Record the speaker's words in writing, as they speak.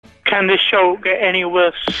Can this show get any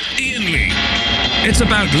worse? Ian Lee. It's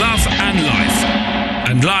about love and life.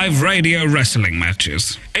 And live radio wrestling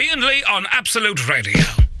matches. Ian Lee on Absolute Radio.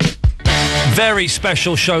 Very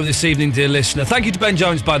special show this evening, dear listener. Thank you to Ben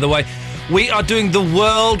Jones, by the way. We are doing the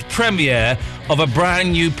world premiere of a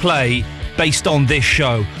brand new play based on this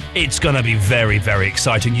show. It's going to be very, very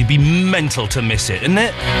exciting. You'd be mental to miss it, isn't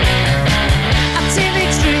it?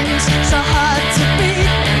 Teenage dreams so hard to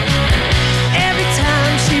beat. Every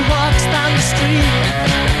time she walks down the street,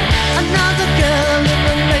 another girl in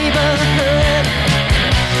the neighborhood.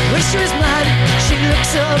 Wish she was mine, she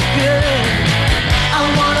looks so good. I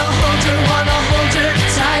wanna hold her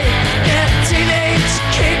tight. Get teenage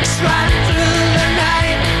kicks right through the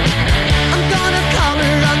night. I'm gonna call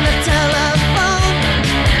her on the telephone,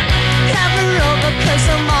 have her over 'cause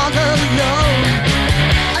I'm all alone.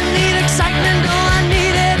 I need excitement, oh I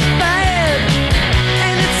need it bad,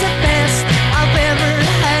 and it's the best I've ever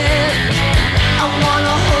had. I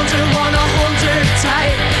wanna hold her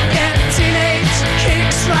tight. Get teenage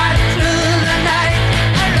kicks right through the night.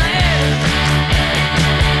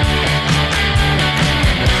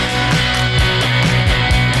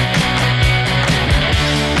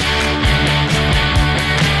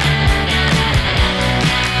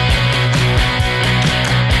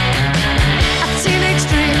 Teenage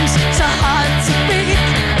dreams so hard to beat.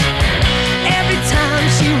 Every time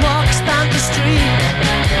she walks down the street,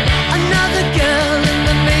 another girl in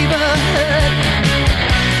the neighborhood.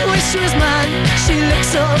 Wish she was mine, she looks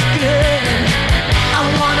so good. I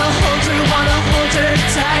wanna hold her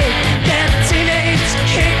tight. Get teenage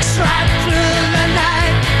kicks right through the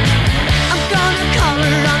night. I'm gonna call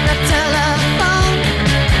her on the telephone,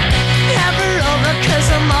 have her over 'cause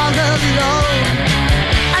I'm all alone.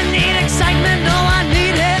 I need excitement, oh I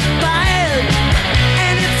need it bad,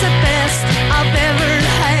 and it's the best I've ever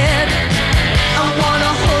had. I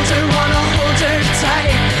wanna hold her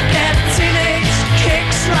tight. Get teenage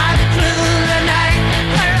kicks right through the night.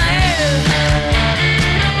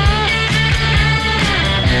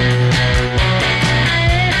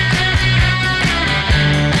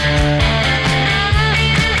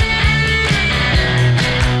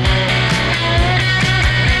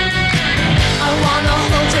 I wanna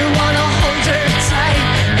hold her tight.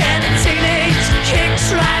 Get teenage kicks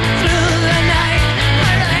right through the night.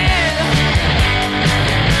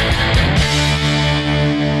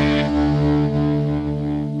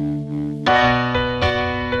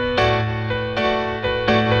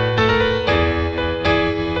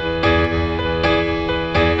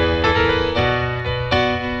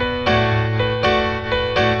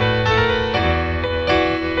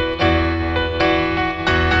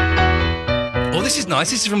 Oh, this is nice.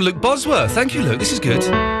 This is from Luke Bosworth. Thank you, Luke. This is good. It's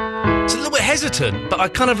a little bit hesitant, but I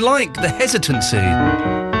kind of like the hesitancy.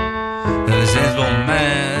 This is one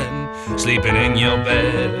man sleeping in your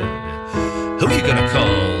bed. Who are you gonna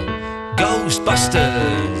call?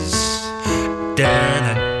 Ghostbusters.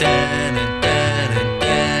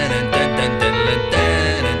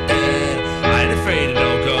 I ain't afraid of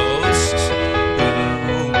no ghosts.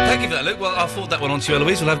 Thank you for that, Luke. Well, I'll forward that one on to you,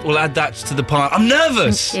 Eloise. We'll add that to the part. I'm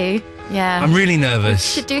nervous. Thank you. Yeah. I'm really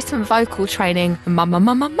nervous. Should do some vocal training. Ma.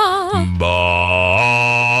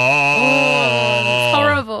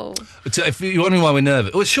 Horrible. So if you're wondering why we're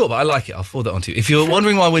nervous, it's short, but I like it. I'll forward that on to you. If you're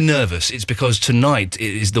wondering why we're nervous, it's because tonight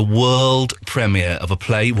it is the world premiere of a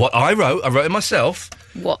play. What I wrote it myself.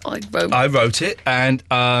 What I wrote. I wrote it, and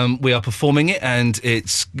we are performing it, and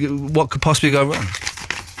it's... What could possibly go wrong?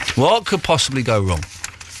 What could possibly go wrong?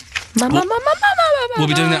 We'll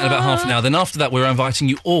be doing that in about half an hour. Then after that, we're inviting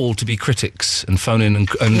you all to be critics and phone in and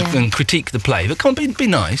critique the play. But come on, be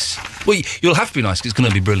nice. Well, you'll have to be nice because it's going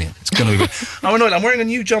to be brilliant. It's going to be brilliant. I'm annoyed. I'm wearing a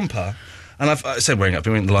new jumper. And I've I've been wearing it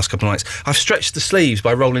the last couple of nights. I've stretched the sleeves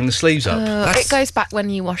by rolling the sleeves up. It goes back when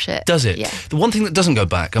you wash it. Does it? Yeah. The one thing that doesn't go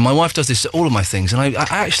back, and my wife does this to all of my things, and I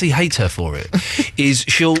actually hate her for it, is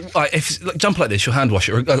she'll, if a jumper like this, she'll hand wash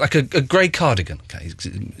it, or like a grey cardigan. Okay, it's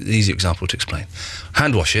an easy example to explain.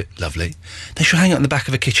 Hand wash it, lovely. Then she'll hang it on the back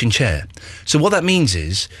of a kitchen chair. So what that means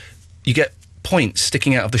is you get points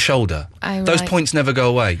sticking out of the shoulder. Oh, those right. points never go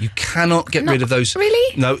away. You cannot get rid of those.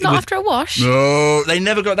 Really? No. Not after a wash? No, they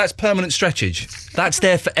never go. That's permanent stretchage. That's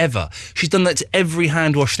there forever. She's done that to every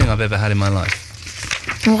hand wash thing I've ever had in my life.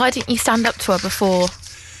 Why didn't you stand up to her before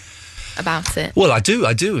about it? Well, I do.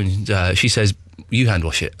 And she says, you hand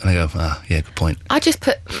wash it. And I go, yeah, good point. I just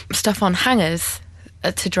put stuff on hangers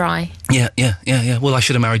to dry. Yeah. Well, I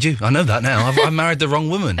should have married you. I know that now. I married the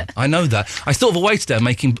wrong woman. I know that. I thought of a way today of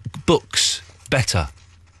making books better.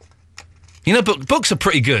 You know, books are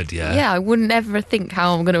pretty good, yeah? Yeah, I wouldn't ever think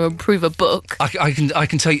how I'm going to improve a book. I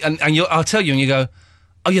can tell you, and I'll tell you, and you go,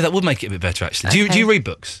 Oh, yeah, that would make it a bit better, actually. Do Okay. you read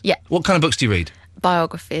books? Yeah. What kind of books do you read?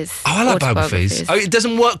 Biographies. Oh, I like biographies. Oh, it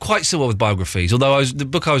doesn't work quite so well with biographies, although the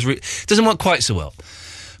book I was reading doesn't work quite so well.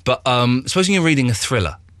 But supposing you're reading a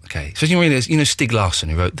thriller, okay? Supposing you're reading, Stieg Larsson,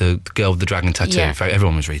 who wrote The Girl with the Dragon Tattoo. Yeah.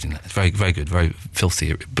 Everyone was reading that. It's very, very good, very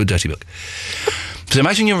filthy, but dirty book. So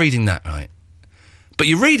imagine you're reading that, right? But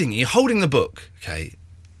you're reading it, you're holding the book, okay?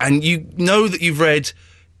 And you know that you've read...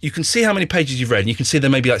 You can see how many pages you've read, and you can see there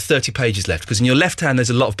may be like 30 pages left, because in your left hand there's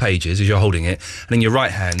a lot of pages as you're holding it, and in your right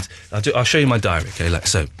hand, I'll show you my diary, okay? Like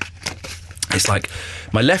so. It's like,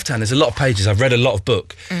 my left hand, there's a lot of pages, I've read a lot of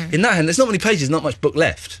book. In that hand, there's not many pages, not much book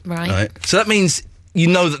left. Right. So that means you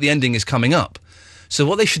know that the ending is coming up. So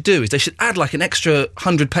what they should do is they should add like an extra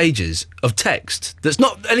 100 pages of text that's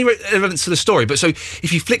not any relevance to the story. But so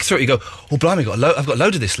if you flick through it, you go, oh, blimey, I've got a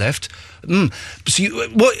load of this left. So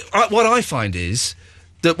what I find is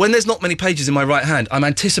that when there's not many pages in my right hand, I'm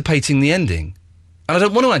anticipating the ending. And I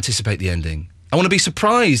don't want to anticipate the ending. I want to be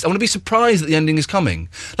surprised. I want to be surprised that the ending is coming.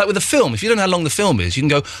 Like with a film, if you don't know how long the film is, you can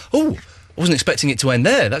go, oh, I wasn't expecting it to end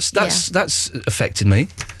there. That's affected me.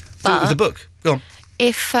 Do it with the book. Go on.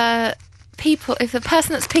 If the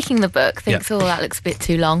person that's picking the book thinks, oh, that looks a bit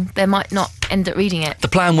too long, they might not end up reading it. The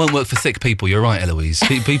plan won't work for thick people. You're right, Eloise.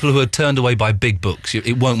 People who are turned away by big books,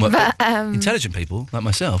 it won't work. But, intelligent people, like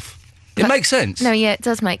myself. It makes sense. No, yeah, it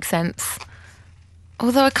does make sense.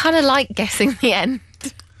 Although I kind of like guessing the end.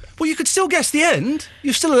 Well, you could still guess the end.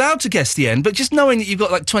 You're still allowed to guess the end, but just knowing that you've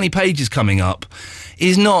got like 20 pages coming up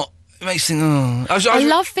is not... It makes you think, I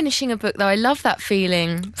love finishing a book, though. I love that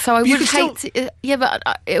feeling. So I would hate to... Yeah, but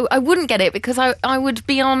I wouldn't get it because I would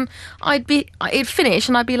be on... It'd finish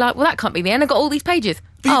and I'd be like, well, that can't be the end. I've got all these pages.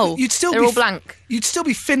 They're all blank. You'd still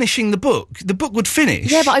be finishing the book. The book would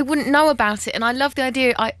finish. Yeah, but I wouldn't know about it. And I love the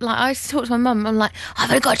idea. I used to talk to my mum. I'm like, I've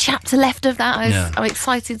only got a chapter left of that. I'm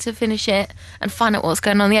excited to finish it and find out what's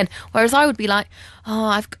going on in the end. Whereas I would be like,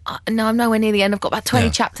 I'm nowhere near the end. I've got about 20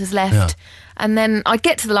 chapters left. Yeah. And then I'd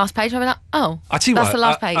get to the last page and I'd be like, that's the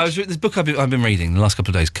last page. This book I've been reading the last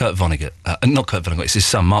couple of days, Kurt Vonnegut. Not Kurt Vonnegut, it's his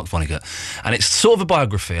son, Mark Vonnegut. And it's sort of a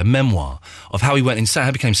biography, a memoir of how he went insane, how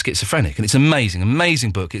he became schizophrenic. And it's an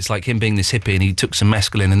amazing book. It's like him being this hippie and he took some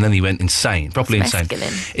mescaline and then he went insane, properly insane.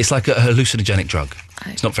 It's like a hallucinogenic drug.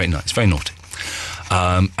 It's not very nice, it's very naughty.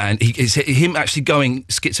 And it's him actually going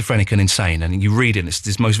schizophrenic and insane. And you read it, and it's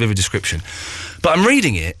this most vivid description. But I'm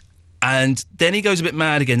reading it, and then he goes a bit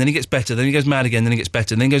mad again, then he gets better, then he goes mad again, then he gets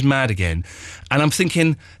better, then he goes mad again. And I'm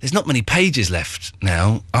thinking, there's not many pages left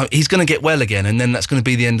now. He's going to get well again, and then that's going to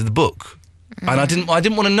be the end of the book. And I didn't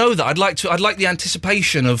want to know that. I'd like the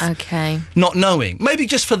anticipation of not knowing. Maybe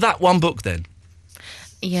just for that one book then.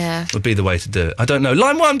 Yeah. Would be the way to do it. I don't know.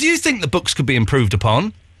 Line 1, do you think the books could be improved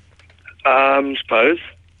upon? Suppose.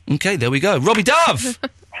 Okay, there we go. Robbie Dove!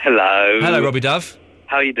 Hello. Hello, Robbie Dove.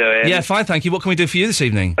 How are you doing? Yeah, fine, thank you. What can we do for you this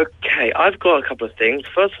evening? Okay, I've got a couple of things.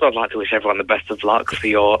 First of all, I'd like to wish everyone the best of luck for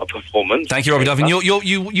your performance. Thank you, Robbie Dove. And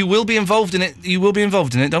you will be involved in it. You will be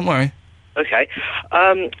involved in it, don't worry. Okay.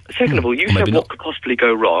 Second of all, you said what could possibly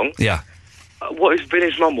go wrong. Yeah. What if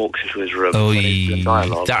Vinny's mum walks into his room and he's doing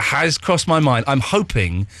dialogue? That has crossed my mind. I'm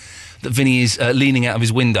hoping that Vinny is leaning out of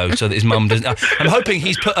his window so that his mum doesn't... I'm hoping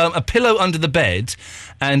he's put a pillow under the bed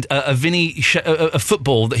and a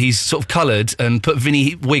football that he's sort of coloured and put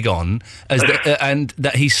Vinny wig on and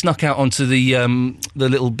that he snuck out onto the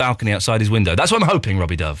little balcony outside his window. That's what I'm hoping,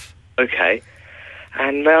 Robbie Dove. Okay.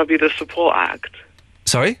 And may I be the support act?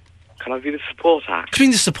 Sorry? Can I be the support act? What do you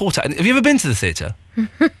mean the support act? Have you ever been to the theatre?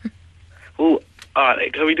 Well, all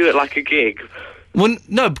right, can we do it like a gig? Well,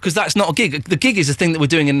 no, because that's not a gig. The gig is a thing that we're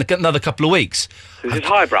doing in another couple of weeks. Is it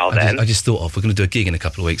highbrow then? I just thought we're going to do a gig in a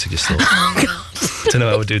couple of weeks. I just thought. I don't know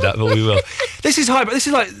how we'll do that, but we will. This is highbrow. This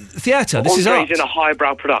is like theatre. This is art. Andre's in a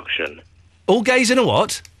highbrow production. All gays in a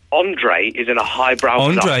what? Andre is in a highbrow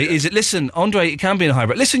production. Andre is it? Listen, Andre, it can be in a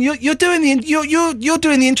highbrow. Listen, you're doing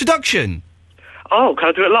the introduction. Oh, can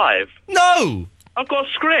I do it live? No, I've got a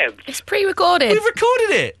script. It's pre-recorded. We've recorded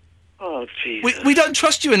it. Oh, Jesus. We don't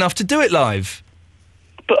trust you enough to do it live.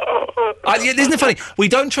 Isn't it funny? We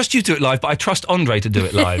don't trust you to do it live, but I trust Andre to do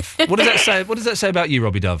it live. What does that say? What does that say about you,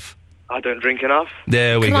 Robbie Dove? I don't drink enough.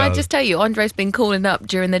 There we go. Can I just tell you, Andre's been calling up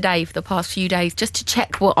during the day for the past few days just to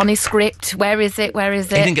check what on his script. Where is it? Where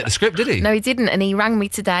is it? He didn't get the script, did he? No, he didn't, and he rang me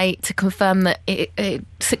today to confirm that it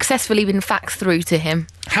successfully been faxed through to him.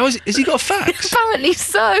 How is it? Has he got a fax? Apparently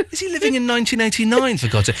so. Is he living in 1989, for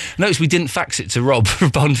God's sake? Notice we didn't fax it to Rob from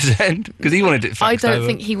Bond's End, because he wanted it faxed I don't over.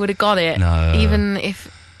 think he would have got it. No. Even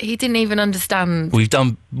if... He didn't even understand. We've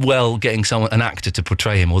done well getting an actor to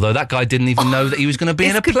portray him, although that guy didn't even know that he was going to be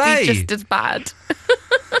in a play. This could be just as bad.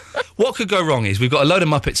 What could go wrong is we've got a load of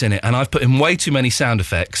Muppets in it, and I've put in way too many sound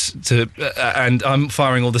effects and I'm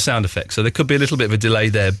firing all the sound effects, so there could be a little bit of a delay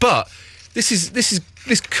there. But this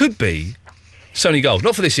could be Sony Gold,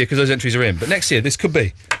 not for this year because those entries are in, but next year this could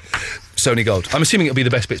be Sony Gold. I'm assuming it'll be the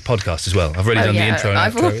Best Bits podcast as well. I've already done the intro and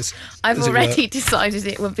outro. I've already decided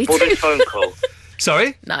it would be. Or this phone call.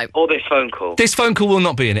 Sorry? No. Or this phone call. This phone call will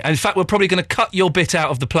not be in it. And in fact, we're probably going to cut your bit out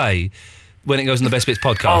of the play when it goes on the Best Bits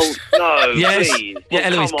podcast. Oh, no, yes. please. Yeah,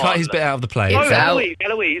 Well, Eloise, come cut on. his bit out of the play. No, It's out.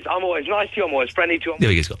 Eloise, I'm always nice to you, I'm always friendly to you. There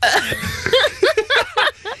he is.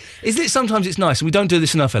 Is it sometimes it's nice, and we don't do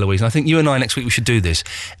this enough, Eloise, and I think you and I next week we should do this.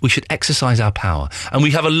 We should exercise our power. And we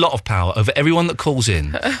have a lot of power over everyone that calls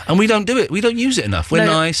in. And we don't do it. We don't use it enough. We're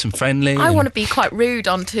No. nice and friendly. I want to be quite rude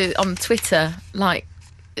on Twitter, like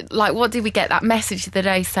what did we get that message the other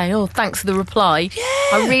day saying, oh, thanks for the reply. Yeah.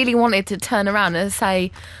 I really wanted to turn around and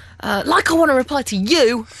say, like I want to reply to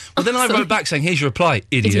you. Well, then I wrote back saying, here's your reply,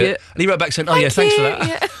 idiot. Idiot. And he wrote back saying, oh, yeah, thanks for that.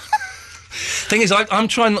 Yeah. Thing is, I'm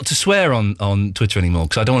trying not to swear on Twitter anymore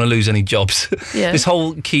because I don't want to lose any jobs. Yeah. This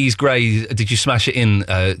whole Keys Gray, did you smash it in?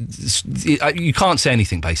 You can't say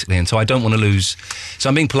anything, basically, and so I don't want to lose. So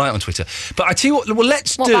I'm being polite on Twitter. But I tell you what, well,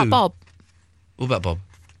 let's What do... about Bob? What about Bob?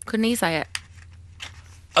 Couldn't he say it?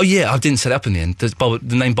 Oh, yeah, I didn't set it up in the end. The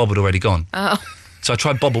name Bob had already gone. Oh. So I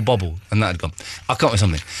tried Bobble Bobble, and that had gone. I'll come up with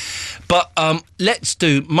something. But let's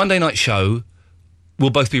do Monday night show. We'll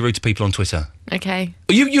both be rude to people on Twitter. Okay.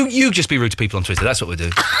 You just be rude to people on Twitter. That's what we'll do.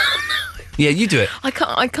 Yeah, you do it.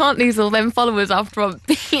 I can't lose all them followers after I'm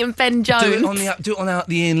being Ben Jones. Do it on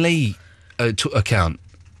the Ian Lee account.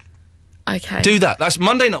 Okay. Do that. That's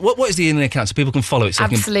Monday night. What is the Ian Lee account so people can follow it? So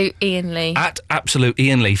Absolute Ian Lee. At Absolute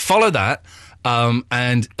Ian Lee. Follow that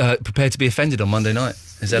and prepare to be offended on Monday night,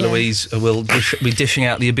 as Eloise will be dishing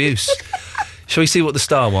out the abuse. Shall we see what the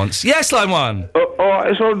star wants? Yes, line one. All right,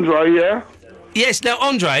 it's Andre, yeah? Yes, now,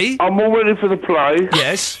 Andre. I'm all ready for the play.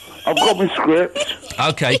 Yes. I've got my script.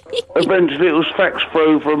 Okay. Eventually it was faxed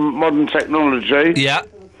through from modern technology. Yeah.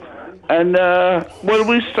 And when are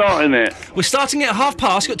we starting it? We're starting at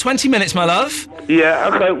past. You've got 20 minutes, my love. Yeah,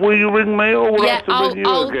 okay. Will you ring me or will I Yeah, have to ring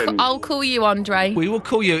you again? I'll call you, Andre. We will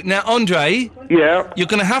call you. Now, Andre, Yeah. you're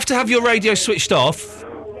going to have your radio switched off.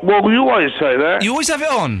 Well, you always say that. You always have it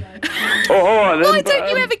on. Oh, all right, then. Why don't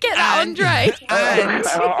you ever get that, Andre?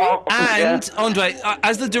 And Andre,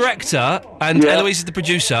 as the director and Yeah. Eloise is the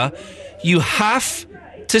producer, you have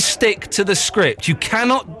to stick to the script. You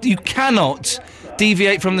cannot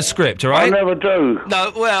deviate from the script, all I right? never do.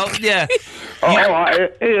 No, well, yeah. All right,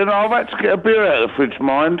 Ian, I've had to get a beer out of the fridge,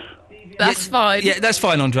 mind. That's fine. Yeah, that's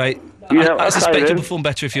fine, Andre. Yeah, I suspect okay, you'll then. perform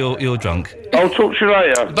better if you're drunk. I'll talk to you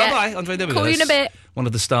later. Bye-bye, Andre. There we Call go. you in a That's bit. One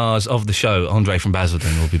of the stars of the show, Andre from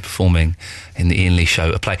Basildon, will be performing in the Ian Lee show,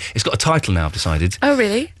 a play. It's got a title now, I've decided. Oh,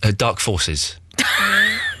 really? Dark Forces.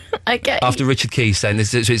 Okay. After Richard Keys saying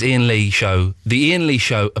this, so it's Ian Lee show. The Ian Lee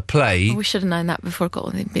show, a play. We should have known that before I got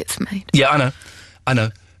all the bits made. Yeah, I know.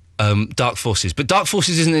 Dark Forces. But Dark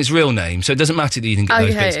Forces isn't its real name, so it doesn't matter that you didn't get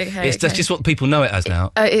those bits. That's just what people know it as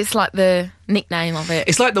now. It's like the nickname of it.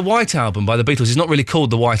 It's like the White Album by the Beatles. It's not really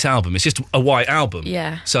called the White Album. It's just a White Album.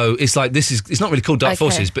 Yeah. So it's like it's not really called Dark Okay.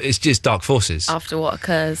 Forces, but it's just Dark Forces. After what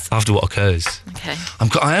occurs. After what occurs. Okay.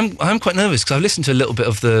 I am quite nervous because I've listened to a little bit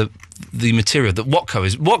of the material that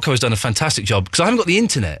Watco has done a fantastic job because I haven't got the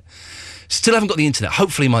internet. Still haven't got the internet,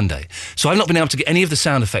 hopefully Monday. So I've not been able to get any of the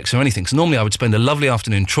sound effects or anything. So normally I would spend a lovely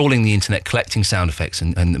afternoon trawling the internet, collecting sound effects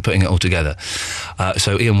and putting it all together.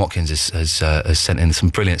 So Ian Watkins has sent in some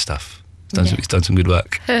brilliant stuff. He's done some good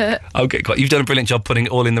work. Okay, you've done a brilliant job putting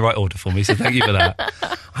it all in the right order for me, so thank you for that.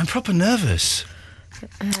 I'm proper nervous.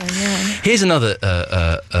 Here's another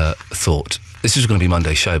thought. This is going to be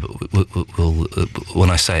Monday's show, but we'll when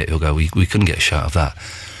I say it, he'll go, we couldn't get a shot of that.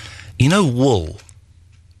 You know wool?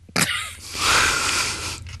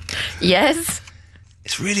 Yes.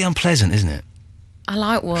 It's really unpleasant, isn't it? I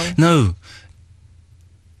like wool. No,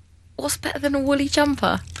 What's better than a woolly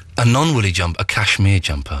jumper? a non-woolly jumper, a cashmere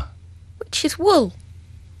jumper. Which is wool.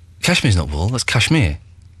 Cashmere's not wool, that's cashmere.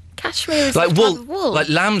 Cashmere is Like a wool, type of wool. like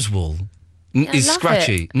lamb's wool I is love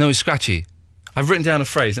scratchy. No, it's scratchy. I've written down a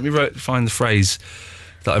phrase. Let me find the phrase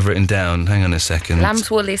that I've written down. Hang on a second.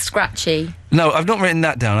 Lamb's wool is scratchy. No, I've not written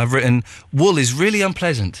that down. I've written wool is really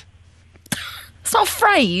unpleasant. It's not a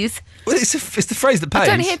phrase. Well, it's the phrase that pays. I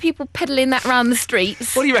don't hear people peddling that around the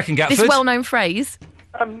streets. What do you reckon, Gatford? This well-known phrase.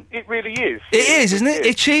 It really is. It is, isn't it?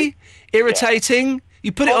 Itchy, irritating.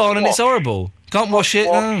 You put it on and it's horrible. Can't wash it.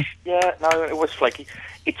 No. Yeah, no, it was flaky.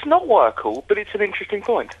 It's not workable, but it's an interesting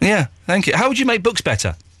point. Yeah, thank you. How would you make books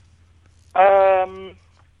better? 3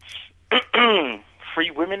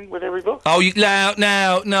 3 women with every book? Oh,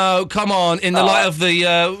 no, come on. In the light of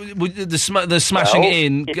the smashing Well,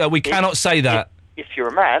 in, we cannot say that. If you're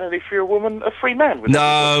a man, and if you're a woman, a free man. With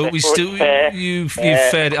No, every we book. still Fair, you've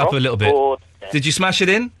fair, fared it up a little bit. cross-board. Did you smash it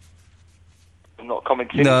in? I'm not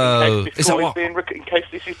commenting No. in case Is this that call is what? in case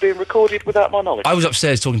this is being recorded without my knowledge. I was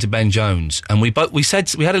upstairs talking to Ben Jones, and we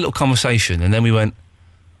had a little conversation, and then we went,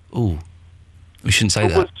 "Ooh, we shouldn't say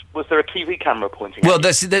that." Was there a TV camera pointing? Well,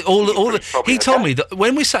 at you? that's all. Probably He told okay. me that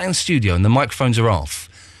when we're sat in the studio and the microphones are off,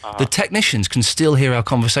 the technicians can still hear our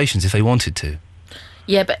conversations if they wanted to.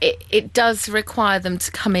 Yeah, but it does require them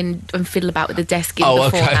to come in and fiddle about with the desk in Okay,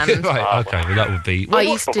 beforehand. right, okay. Well, that would be. I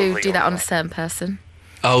used to probably do that on a alright. certain person.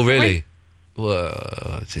 Oh, really?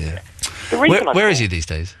 Whoa, dear. The reason I Where is called- he these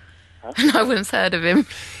days? And I wouldn't have heard of him.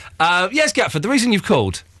 Yes, Gatford. The reason you've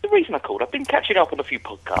called. The reason I called, I've been catching up on a few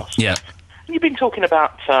podcasts. Yeah. And you've been talking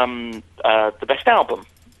about the best album.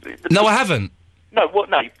 No, I haven't. No, what?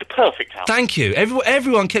 No, the perfect album. Thank you.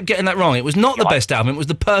 Everyone kept getting that wrong. It was not the Right. best album. It was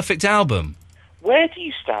the perfect album. Where do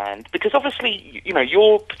you stand? Because obviously, you know,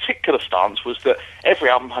 your particular stance was that every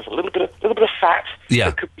album has a little bit of fat Yeah.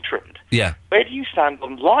 that could be trimmed. Yeah. Where do you stand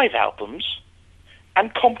on live albums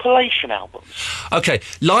and compilation albums? Okay,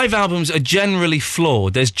 live albums are generally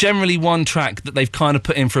flawed. There's generally one track that they've kind of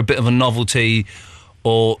put in for a bit of a novelty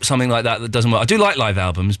or something like that doesn't work. I do like live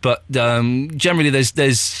albums, but generally there's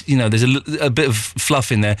a bit of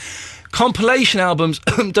fluff in there. Compilation albums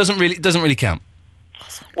doesn't really count.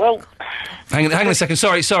 Well, Hang on a second.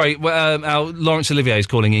 Sorry. Our Laurence Olivier is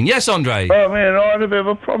calling in. Yes, Andre. I mean, I had a bit of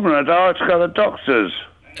a problem today. I had to go to the doctors.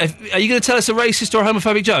 Are you going to tell us a racist or a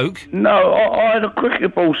homophobic joke? No, I had a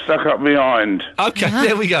cricket ball stuck up behind. Okay,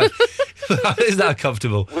 there we go. Is that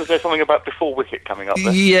comfortable? was there something about before wicket coming up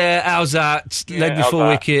there? Yeah, how's that? Leg before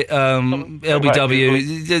how's that? wicket,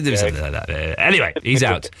 LBW. There was something like that. Anyway, he's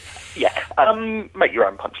out. Yeah. Make your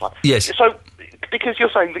own punchline. Yes. So, because you're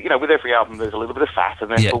saying that, you know, with every album there's a little bit of fat,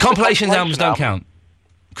 and then Yeah, compilations albums don't count.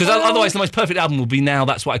 Because otherwise the most perfect album would be Now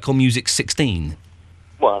That's What I Call Music 16.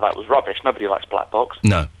 Well, that was rubbish. Nobody likes Black Box.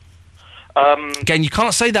 No. Again, you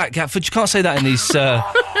can't say that, Gatford. You can't say that in these... the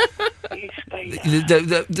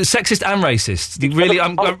sexist and racist. You really,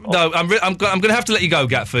 I'm going to have to let you go,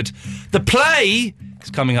 Gatford. The play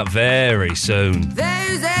is coming up very soon.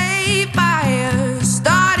 There's a fire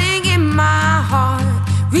starting in my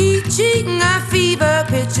heart, reaching a fever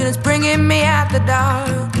pitch, and it's bringing me out the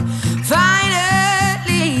dark.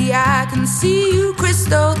 Finally, I can see you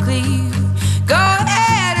crystal clear. Go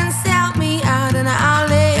ahead and sell me out, and I'll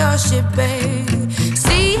lay your ship bare.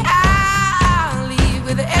 See, I'll leave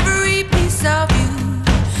with every piece of you.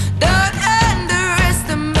 Don't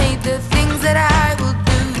underestimate the things that I will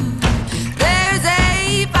do. There's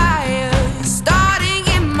a fire starting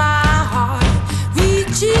in my heart,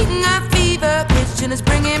 reaching a fever pitch, and it's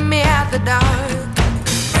bringing me out the dark.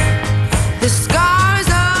 The scars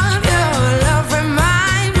of your love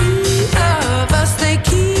remind me of us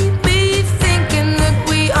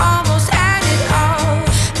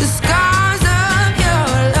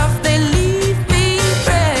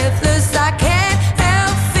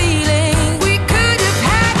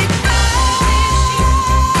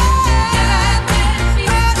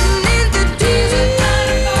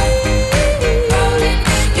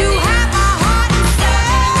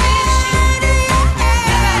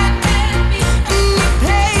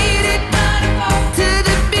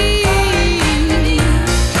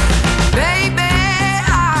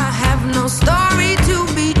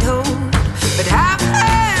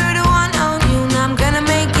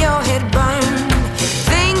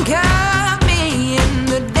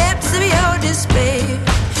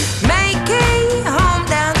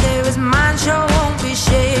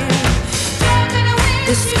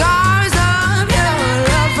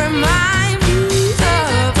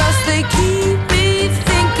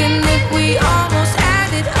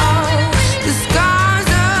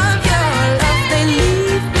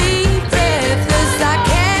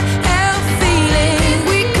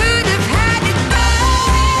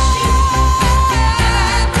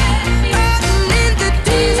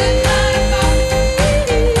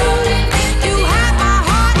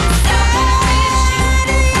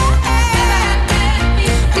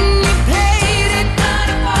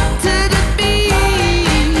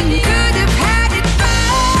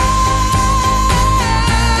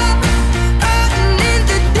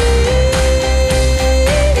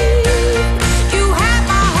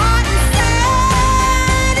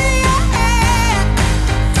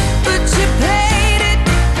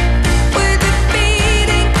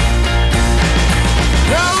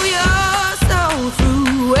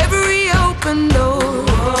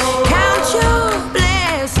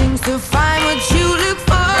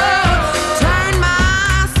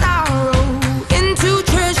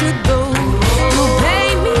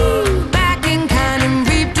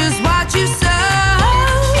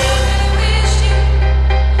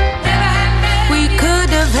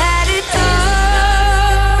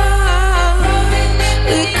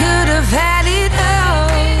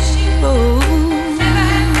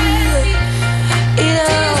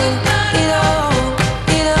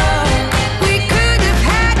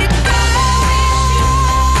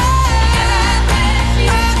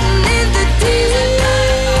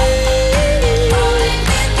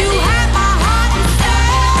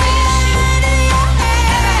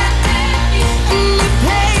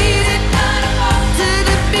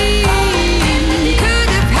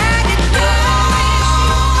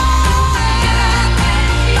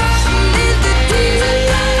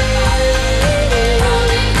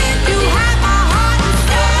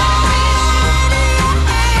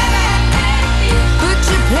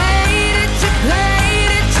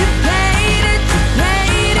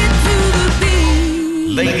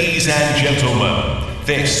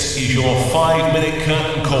This is your 5-minute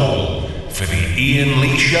curtain call for the Ian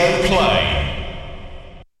Lee Show play.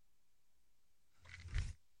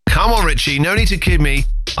 Come on, Richie, no need to kid me.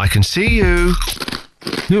 I can see you.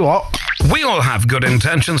 You what? We all have good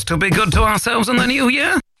intentions to be good to ourselves in the new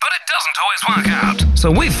year, but it doesn't always work out. So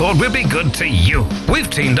we thought we'd be good to you. We've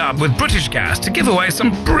teamed up with British Gas to give away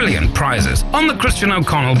some brilliant prizes on the Christian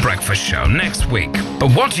O'Connell Breakfast Show next week.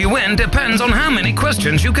 But what you win depends on how many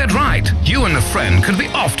questions you get right. You and a friend could be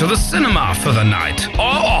off to the cinema for the night, or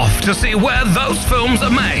off to see where those films are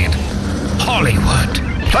made. Hollywood.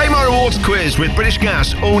 Play my rewards quiz with British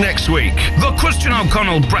Gas all next week. The Christian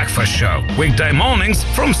O'Connell Breakfast Show, weekday mornings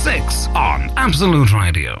from 6 on Absolute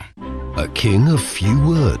Radio. A king of few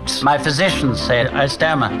words. My physician said I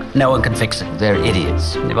stammer. No one can fix it. They're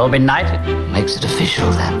idiots. They've all been knighted. Makes it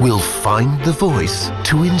official then. Will find the voice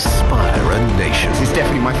to inspire a nation. It's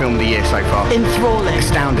definitely my film of the year so far. Enthralling.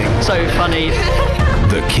 Astounding. So funny.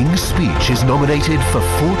 The King's Speech is nominated for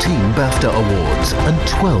 14 BAFTA Awards and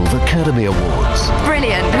 12 Academy Awards.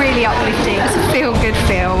 Brilliant, really uplifting. It's a feel-good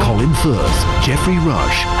film. Colin Firth, Geoffrey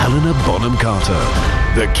Rush, Helena Bonham Carter.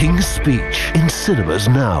 The King's Speech in cinemas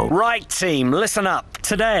now. Right, team, listen up.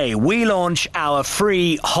 Today, we launch our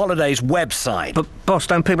free holidays website. But, boss,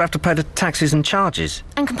 don't people have to pay the taxes and charges?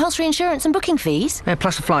 And compulsory insurance and booking fees? Yeah,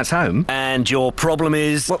 plus the flights home. And your problem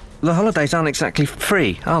is... Well, the holidays aren't exactly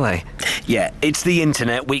free, are they? Yeah, it's the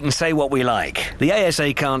internet. We can say what we like. The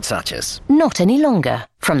ASA can't touch us. Not any longer.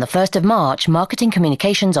 From the 1st of March, marketing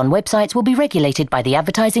communications on websites will be regulated by the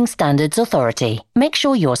Advertising Standards Authority. Make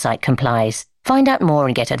sure your site complies. Find out more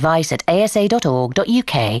and get advice at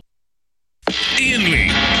asa.org.uk. Ian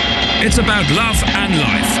Lee. It's about love and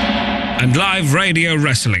life. And live radio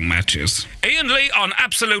wrestling matches. Ian Lee on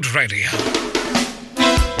Absolute Radio.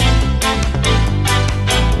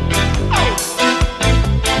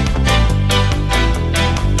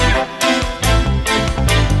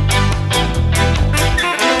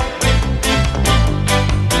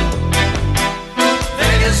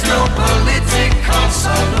 There is no political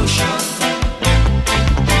solution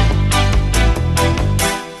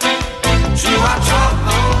to our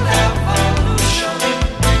troubled evolution.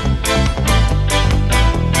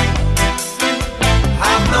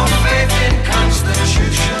 Have no faith in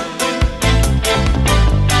Constitution.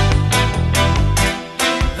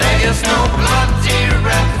 There is no bloody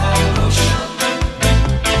revolution.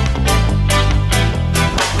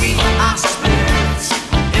 We are spirits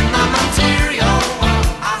in the material world.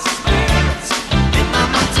 Our spirits in the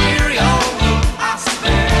material world. Our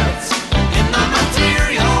spirits in the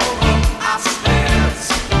material world. Our spirits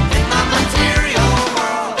in the material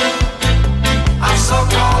world. Our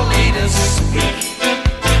so-called leaders speak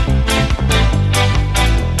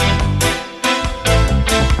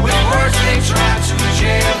with words they try to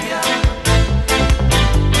jail you.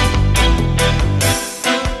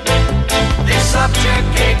 They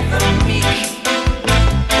subjugate the meek.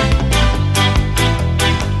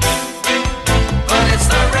 But it's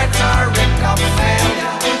the rhetoric of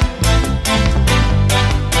failure.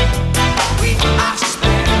 We are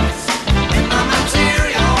spirits in the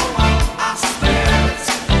material world. Our spirits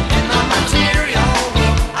in the material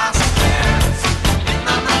world. Our spirits in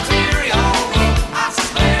the material world. Our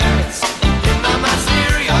spirits in the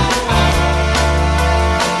material world.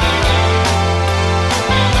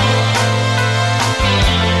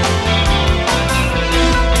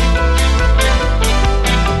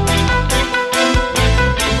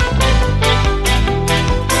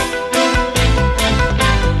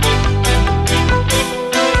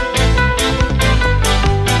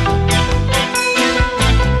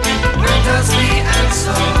 Where does the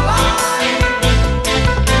answer lie?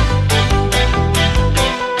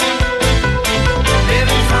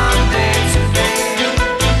 Living from day to day.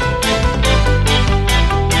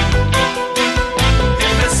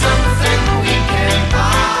 If it's something we can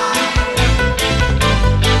buy,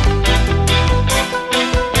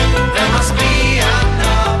 there must be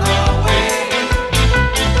another way.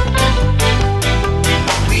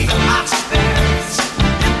 We are spirits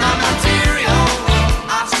in the material world.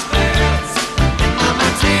 Our spirits in the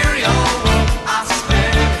material world. Our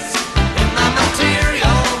spirits in the material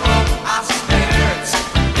world. Our spirits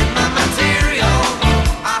in the material world.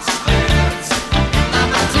 Our spirits in the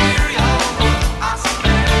material world. Our spirits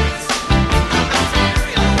in the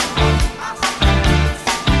material world.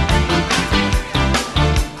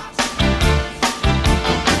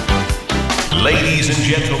 Ladies and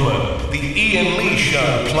gentlemen, the Ian Lee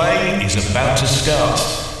Show play is about to start.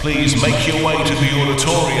 Please make your way to the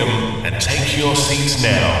auditorium and take your seats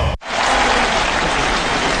now.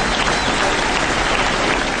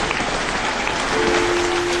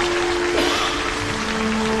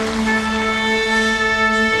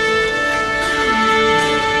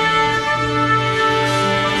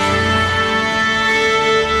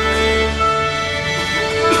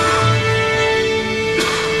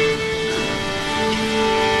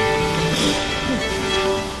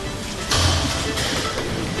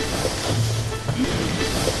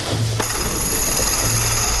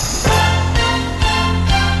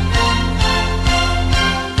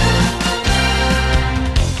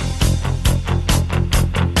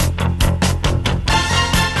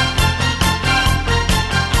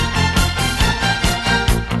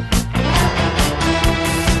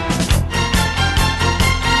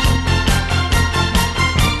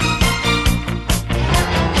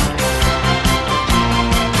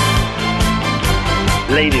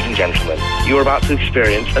 Ladies and gentlemen, you are about to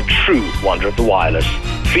experience a true wonder of the wireless,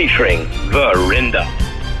 featuring Verinda.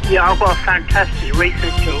 Yeah, I've got a fantastic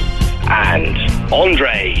research tool. And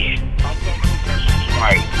Andre.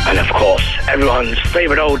 And of course, everyone's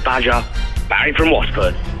favourite old badger, Barry from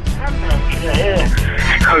Watford.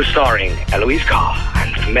 Co-starring Eloise Carr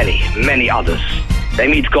and many, many others. They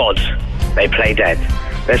meet gods, they play dead.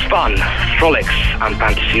 There's fun, frolics and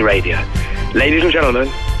fantasy radio. Ladies and gentlemen,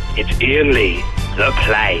 it's Ian Lee, The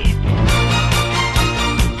Play.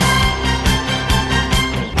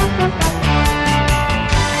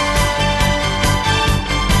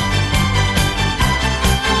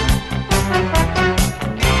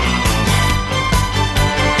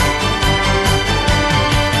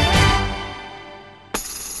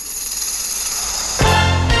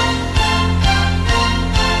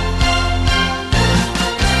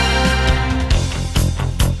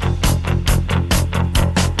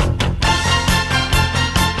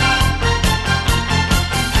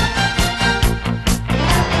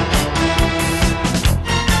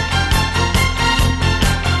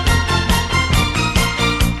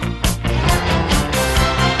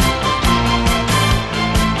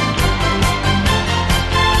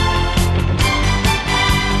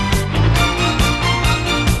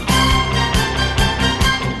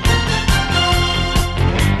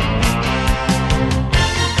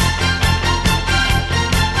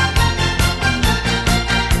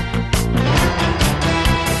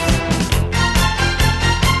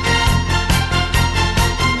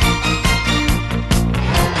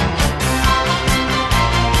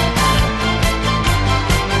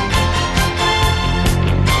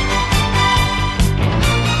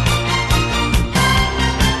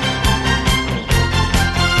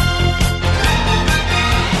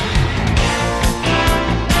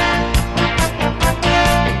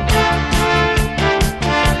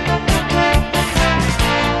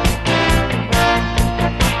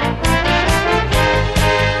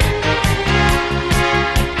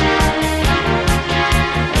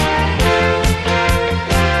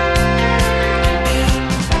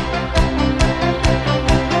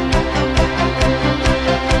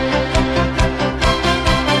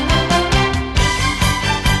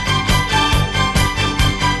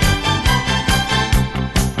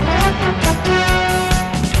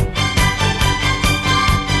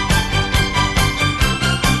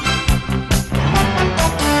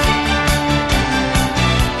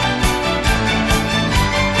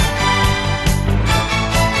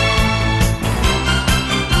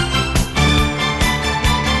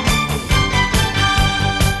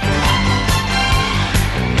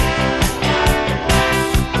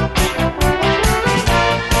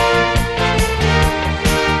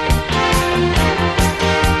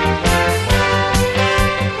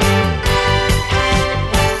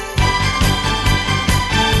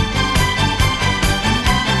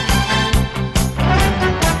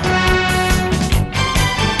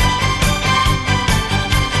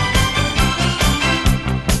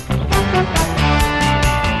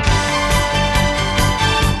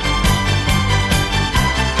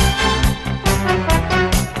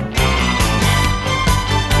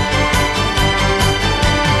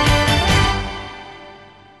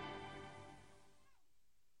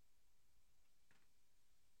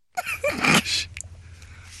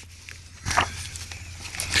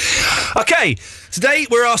 Okay, today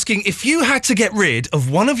we're asking if you had to get rid of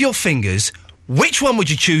one of your fingers, which one would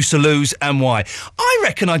you choose to lose and why? I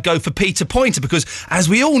reckon I'd go for Peter Pointer because, as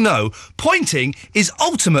we all know, pointing is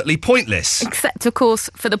ultimately pointless. Except, of course,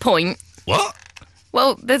 for the point. What?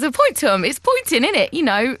 Well, there's a point to them. It's pointing, isn't it? You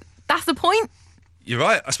know, that's the point. You're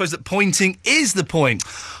right. I suppose that pointing is the point.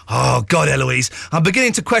 Oh, God, Eloise, I'm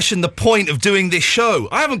beginning to question the point of doing this show.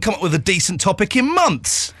 I haven't come up with a decent topic in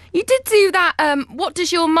months. You did do that, what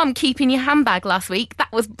does your mum keep in your handbag last week?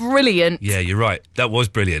 That was brilliant. Yeah, you're right. That was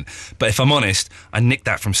brilliant. But if I'm honest, I nicked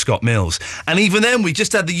that from Scott Mills. And even then, we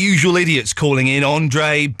just had the usual idiots calling in.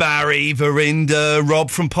 Andre, Barry, Verinda,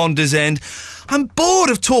 Rob from Ponder's End. I'm bored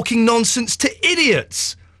of talking nonsense to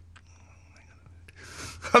idiots.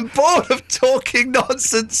 I'm bored of talking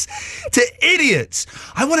nonsense to idiots.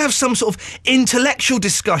 I want to have some sort of intellectual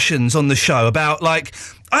discussions on the show about, like,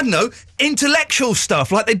 I don't know, intellectual stuff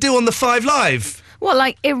like they do on the 5 Live. What,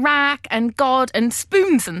 like Iraq and God and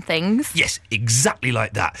spoons and things? Yes, exactly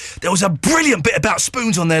like that. There was a brilliant bit about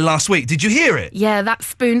spoons on there last week. Did you hear it? Yeah, that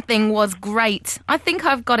spoon thing was great. I think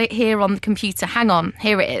I've got it here on the computer. Hang on,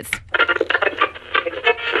 here it is.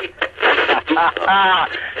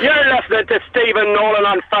 You're listening to Stephen Nolan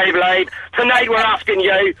on 5 Live. Tonight we're asking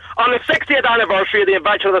you, on the 60th anniversary of the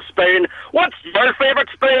invention of the spoon, what's your favourite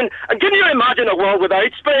spoon? And can you imagine a world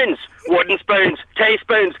without spoons? Wooden spoons,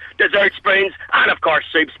 teaspoons, dessert spoons, and of course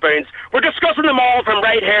soup spoons. We're discussing them all from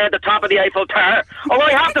right here at the top of the Eiffel Tower. Although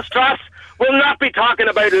I have to stress, we'll not be talking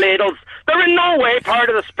about ladles. They're in no way part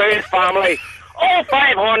of the spoon family.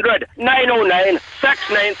 0500 909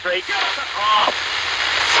 693. Give us a call.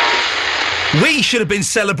 We should have been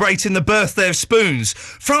celebrating the birthday of spoons.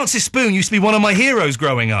 Francis Spoon used to be one of my heroes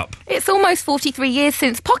growing up. It's almost 43 years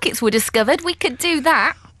since pockets were discovered. We could do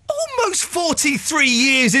that. Almost 43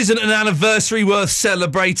 years isn't an anniversary worth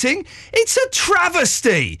celebrating. It's a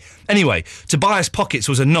travesty. Anyway, Tobias Pockets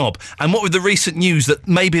was a knob, and what with the recent news that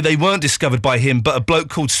maybe they weren't discovered by him but a bloke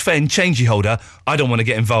called Sven Changey Holder, I don't want to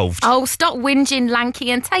get involved. Oh, stop whinging,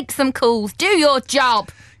 Lanky, and take some calls. Do your job.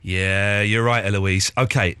 Yeah, you're right, Eloise.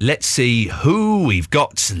 OK, let's see who we've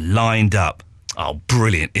got lined up. Oh,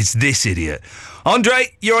 brilliant. It's this idiot.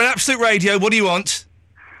 Andre, you're on Absolute Radio. What do you want?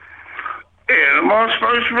 Ian, am I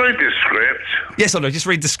supposed to read this script? Yes, Andre, just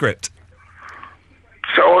read the script.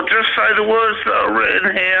 So I'll just say the words that are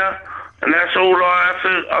written here, and that's all I have to...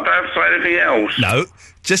 I don't have to say anything else. No,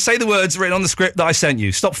 just say the words written on the script that I sent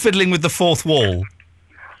you. Stop fiddling with the fourth wall.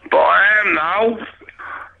 But I am now.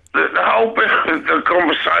 The whole bit of the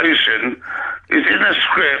conversation is in the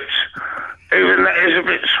script, even that is a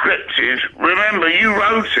bit scripted. Remember, you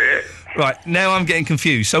wrote it. Right, now I'm getting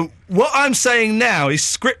confused. So what I'm saying now is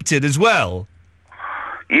scripted as well?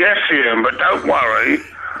 Yes, Ian, but don't worry.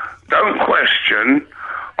 Don't question.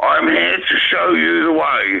 I'm here to show you the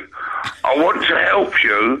way. I want to help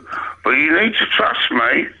you, but you need to trust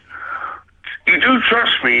me. You do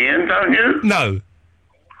trust me, Ian, don't you? No.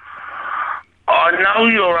 I know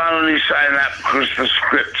you're only saying that because the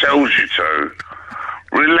script tells you to.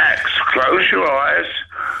 Relax, close your eyes,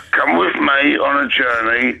 come with me on a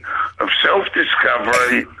journey of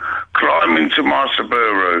self-discovery, climb into my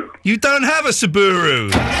Subaru. You don't have a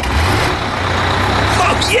Subaru.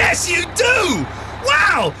 Oh, yes, you do!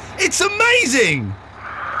 Wow, it's amazing!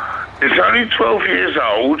 It's only 12 years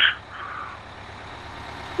old.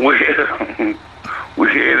 We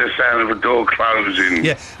hear the sound of a door closing.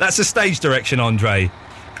 Yeah, that's a stage direction, Andre.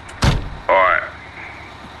 All right.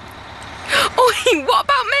 Oi, what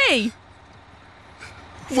about me?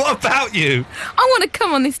 What about you? I want to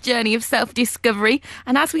come on this journey of self-discovery,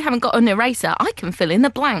 and as we haven't got a narrator, I can fill in the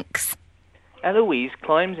blanks. Eloise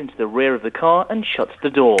climbs into the rear of the car and shuts the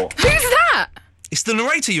door. Who's that? It's the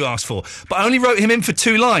narrator you asked for, but I only wrote him in for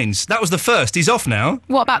 2 lines. That was the first. He's off now.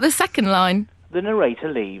 What about the second line? The narrator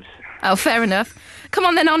leaves. Oh, fair enough. Come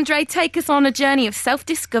on then, Andre, take us on a journey of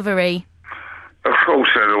self-discovery. Of course,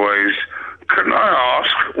 Eloise. Can I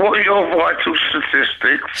ask, what are your vital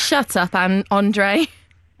statistics? Shut up, Andre.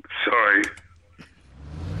 Sorry.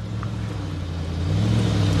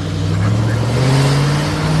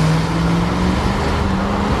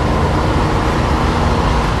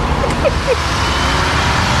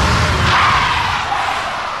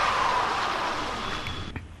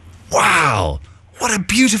 Wow, what a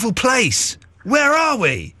beautiful place. Where are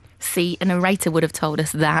we? See, a narrator would have told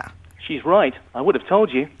us that. She's right. I would have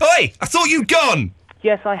told you. Oi, I thought you'd gone.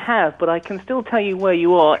 Yes, I have, but I can still tell you where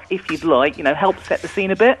you are if you'd like. You know, help set the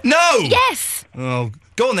scene a bit. No! Yes! Oh,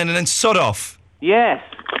 go on then and then sod off. Yes.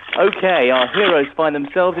 OK, our heroes find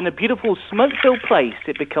themselves in a beautiful smoke-filled place.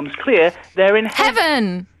 It becomes clear they're in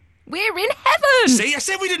heaven. We're in heaven! See, I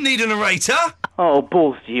said we didn't need a narrator. Oh,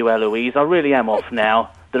 balls to you, Eloise. I really am off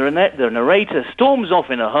now. The narrator storms off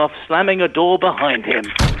in a huff, slamming a door behind him.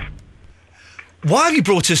 Why have you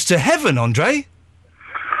brought us to heaven, Andre?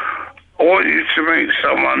 I want you to meet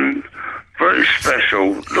someone very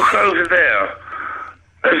special. Look over there.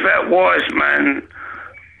 There's that wise man.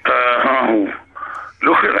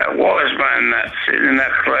 Look at that wise man that's sitting in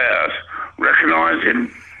that cloud. Recognise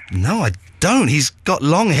him? No, I don't. He's got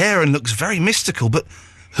long hair and looks very mystical, but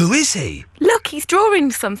who is he? Look, he's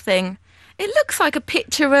drawing something. It looks like a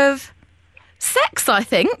picture of sex, I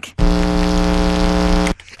think.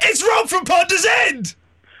 It's Rob from Ponder's End!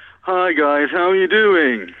 Hi, guys. How are you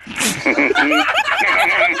doing?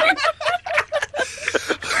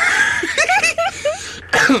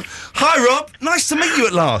 Hi, Rob. Nice to meet you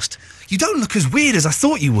at last. You don't look as weird as I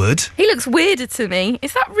thought you would. He looks weirder to me.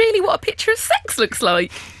 Is that really what a picture of sex looks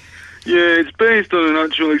like? Yeah, it's based on an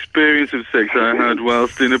actual experience of sex I had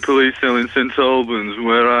whilst in a police cell in St Albans,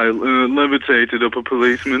 where I levitated up a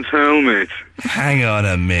policeman's helmet. Hang on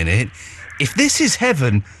a minute. If this is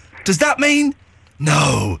heaven, does that mean...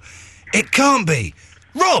 No, it can't be.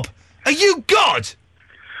 Rob, are you God?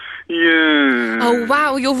 Yeah. Oh,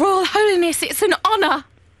 wow, Your Royal Holiness, it's an honour.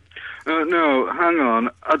 No, hang on.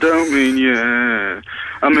 I don't mean yeah.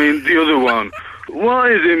 I mean the other one. Why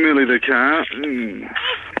is it Millie the cat?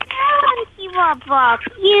 Bob.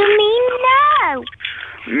 You mean no?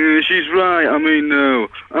 Yeah, she's right. I mean no.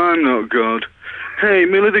 I'm not God. Hey,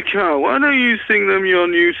 Millie the cat, why don't you sing them your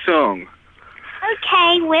new song?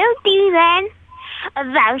 Okay, will do then.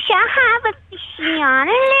 Thou shalt have a fishy on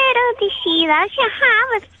a little dishy. Thou shalt have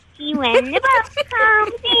a fishy when the boat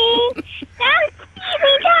comes in. Dance,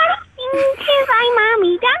 sing to thy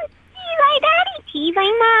mommy. Dance, thy daddy, to thy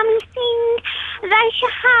mommy sing. Thou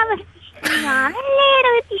shalt have a fishy on a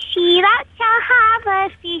little dishy. Thou shalt have a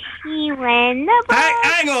fishy when the boat...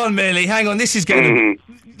 Hang on, Millie, hang on. This is getting...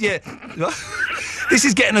 Yeah. This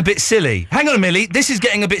is getting a bit silly. Hang on, Millie. This is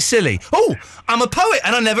getting a bit silly. Oh, I'm a poet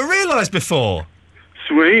and I never realised before.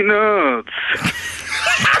 Sweet nuts.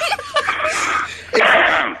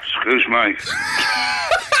 Excuse me.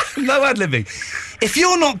 No ad-libbing. If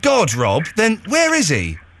you're not God, Rob, then where is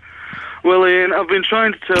he? Well, Ian, I've been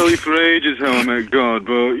trying to tell you for ages how I met God,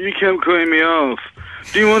 but you kept cutting me off.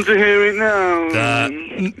 Do you want to hear it now?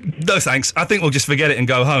 No thanks. I think we'll just forget it and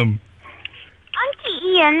go home. Auntie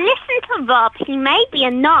Ian, listen to Rob. He may be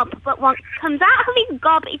a knob, but what comes out of his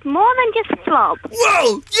gob is more than just flop.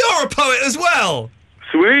 Whoa! You're a poet as well!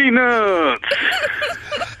 Sweet nuts!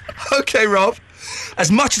 OK, Rob.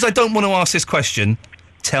 As much as I don't want to ask this question,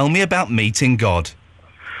 tell me about meeting God.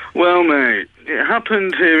 Well, mate, it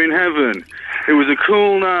happened here in heaven. It was a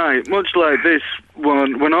cool night, much like this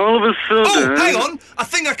one, when all of a sudden... Oh, hang on! I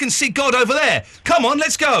think I can see God over there. Come on,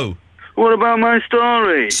 let's go. What about my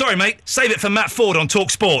story? Sorry, mate. Save it for Matt Ford on Talk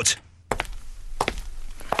Sport.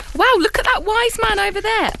 Wow, look at that wise man over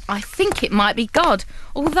there. I think it might be God.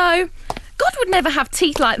 Although, God would never have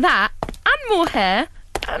teeth like that, and more hair,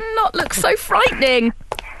 and not look so frightening.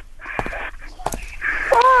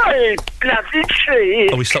 Oh, bloody cheese.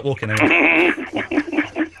 Oh, we stopped walking now.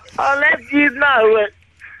 I'll let you know that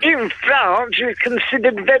in France you're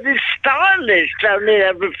considered very stylish. Only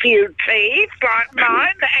have a few teeth like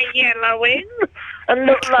mine that are yellowing and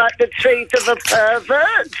look like the teeth of a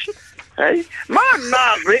pervert. Hey? My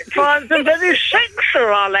Margaret finds them very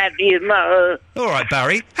sexual, I'll have you know. All right,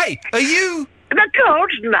 Barry. Hey, are you... No, God,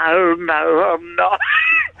 no, I'm not.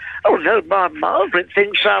 Oh, no, my Margaret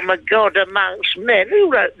thinks I'm a god amongst men.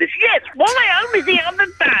 Who wrote this? Yes, why, only the other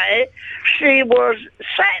day she was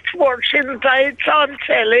sat watching daytime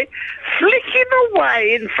telly, flicking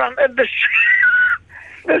away in front of the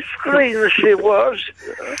screen she was.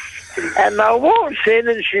 And I walked in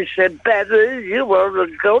and she said, Betty, you are a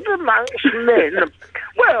god amongst men.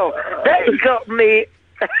 Well, that got me...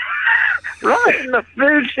 right in the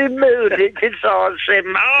fruity mood, it decided, said,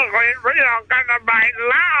 Margaret, we are going to make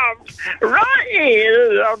love right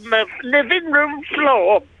here on the living room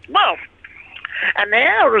floor. Well, an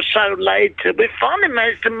hour or so later, we finally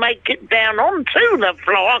managed to make it down onto the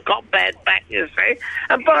floor. I got bad back, you see.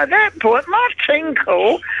 And by that point, my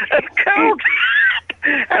tinkle had curled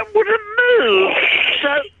and wouldn't move.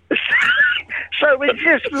 So we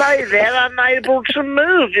just lay there unable to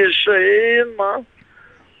move, you see.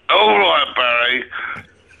 All right, Barry.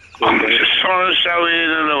 I'm just trying to show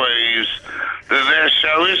Ian and Louise that their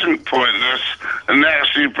show isn't pointless and they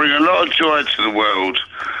actually bring a lot of joy to the world.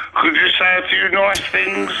 Could you say a few nice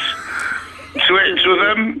things to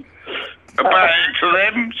them? About it to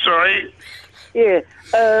them? Sorry. Yeah,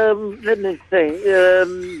 let me think.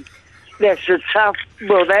 That's a tough...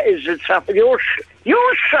 Well, that is a tough... Your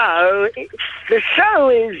show... The show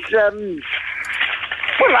is...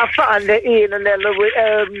 Well, I find that Ian and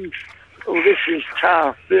Eloise... this is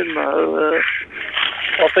tough, you know.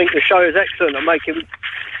 I think the show is excellent at making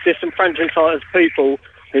disenfranchised people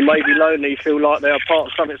who may be lonely feel like they are part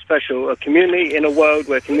of something special, a community in a world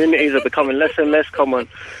where communities are becoming less and less common,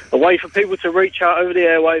 a way for people to reach out over the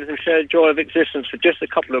airwaves and share the joy of existence for just a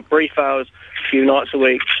couple of brief hours, a few nights a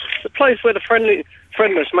week. A place where the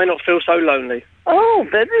friendless may not feel so lonely. Oh,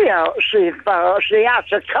 very artsy, fartsy,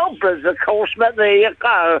 utter cobblers, of course, but there you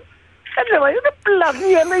go. Anyway, who the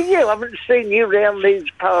bloody hell are you? I haven't seen you round these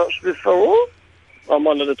parts before. I'm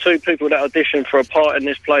one of the two people that auditioned for a part in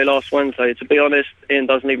this play last Wednesday. To be honest, Ian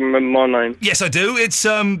doesn't even remember my name. Yes, I do. It's...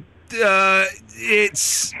 You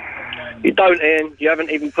don't, Ian. You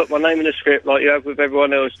haven't even put my name in the script like you have with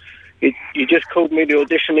everyone else. You just called me the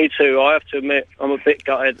auditionee too. I have to admit, I'm a bit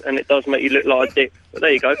gutted, and it does make you look like a dick. But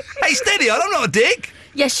there you go. Hey, steady on, I'm not a dick.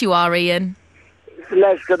 Yes, you are, Ian. The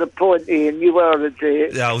lad's got a point, Ian. You are a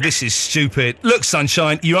dick. Oh, this is stupid. Look,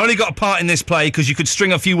 Sunshine, you only got a part in this play because you could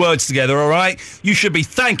string a few words together, all right? You should be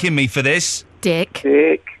thanking me for this. Dick.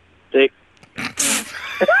 Dick. Dick.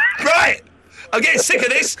 Right! I'm getting sick of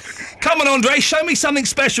this. Come on, Andre, show me something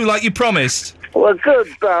special like you promised. Well,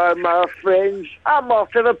 goodbye, my friends. I'm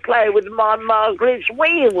off to the play with my Margaret's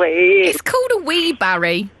wee-wee. It's called a wee,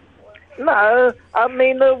 Barry. No, I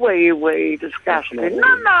mean a wee-wee. Disgusting.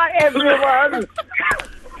 Night, everyone.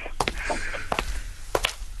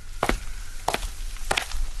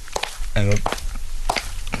 Hang on.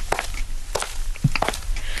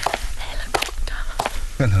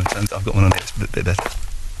 Helicopter. I've got one on here. It's a bit better.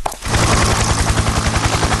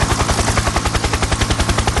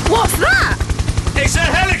 What's that? It's a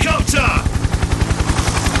helicopter!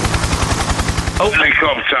 Oh,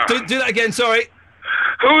 helicopter. Do that again, sorry.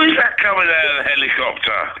 Who is that coming out of the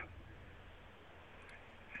helicopter?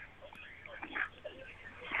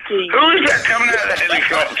 Who is that coming out of the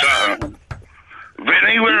helicopter?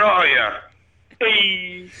 Vinny, where are you?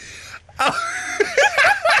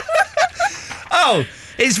 Oh,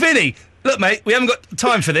 it's Vinny. Look, mate, we haven't got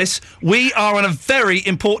time for this. We are on a very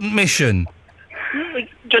important mission.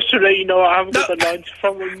 Just to let you know, I haven't got the lines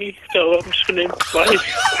from me, so I'm just going to improvise.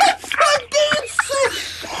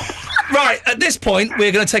 Right, at this point,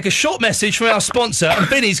 we're going to take a short message from our sponsor, and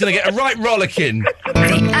Vinny's going to get a right rollicking.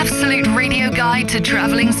 The absolute radio guide to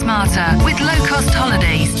travelling smarter with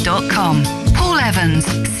lowcostholidays.com. Paul Evans,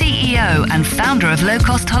 CEO and founder of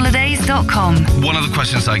lowcostholidays.com. One of the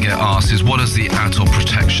questions I get asked is, what does the ATOL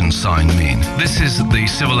protection sign mean? This is the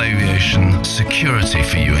civil aviation security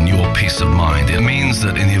for you and your peace of mind. It means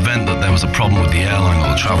that in the event that there was a problem with the airline or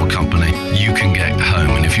the travel company, you can get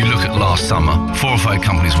home. And if you look at last summer, 4 or 5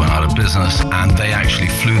 companies went out of business and they actually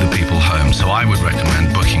flew the people home. So I would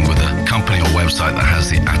recommend booking with a company or website that has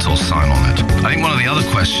the ATOL sign on it. I think one of the other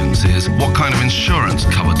questions is, what kind of insurance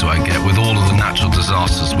cover do I get with all of the natural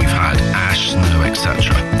disasters we've had, ash, snow,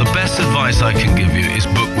 etc. The best advice I can give you is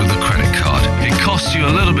book with a credit card. It costs you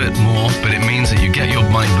a little bit more, but it means that you get your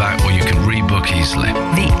money back or you can rebook easily.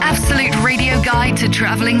 The absolute radio guide to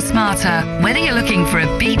travelling smarter. Whether you're looking for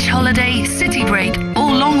a beach holiday, city break,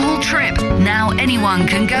 or long-haul trip, now anyone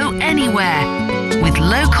can go anywhere with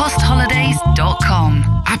lowcostholidays.com.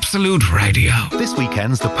 Absolute Radio. This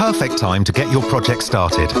weekend's the perfect time to get your project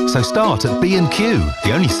started. So start at B&Q,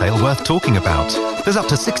 the only sale worth talking about. There's up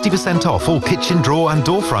to 60% off all kitchen drawer and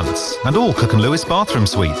door fronts, and all Cook & Lewis bathroom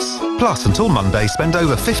suites. Plus, until Monday, spend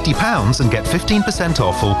over £50 and get 15%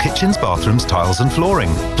 off all kitchens, bathrooms, tiles and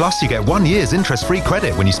flooring. Plus, you get 1 year's interest-free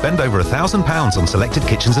credit when you spend over £1,000 on selected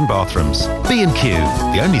kitchens and bathrooms. B&Q,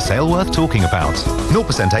 the only sale worth talking about.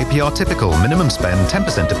 0% APR typical, minimum spend,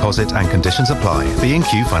 10% deposit and conditions apply.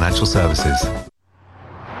 B&Q Financial Services.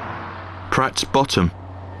 Pratt's Bottom.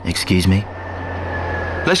 Excuse me?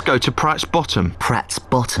 Let's go to Pratt's Bottom. Pratt's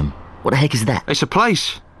Bottom? What the heck is that? It's a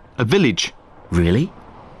place. A village. Really?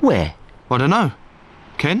 Where? I don't know.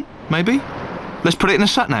 Ken, maybe? Let's put it in a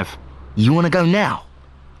sat-nav. You want to go now?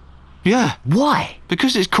 Yeah. Why?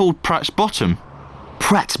 Because it's called Pratt's Bottom.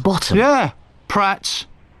 Pratt's Bottom? Yeah. Pratt's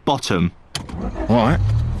Bottom. All right.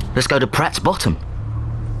 Let's go to Pratt's Bottom.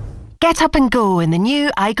 Get up and go in the new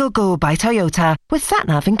iGo Go by Toyota, with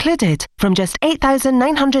sat-nav included. From just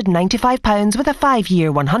 £8,995 with a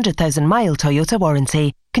 5-year, 100,000-mile Toyota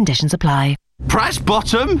warranty. Conditions apply. Pratt's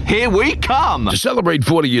Bottom, here we come! To celebrate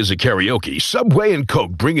 40 years of karaoke, Subway and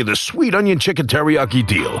Coke bring you the Sweet Onion Chicken Teriyaki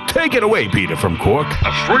deal. Take it away, Peter from Cork.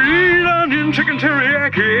 A sweet onion chicken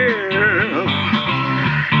teriyaki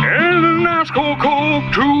and a nice cold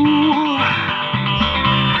Coke too.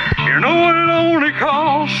 You know it only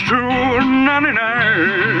costs $2.99.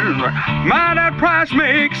 My, that price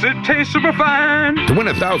makes it taste super fine. To win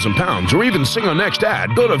 £1,000 or even sing our next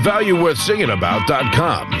ad, go to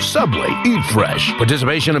valueworthsingingabout.com. Subway, eat fresh.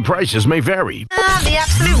 Participation and prices may vary. The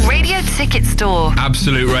Absolute Radio Ticket Store.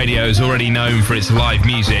 Absolute Radio is already known for its live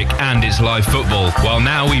music and its live football. Well,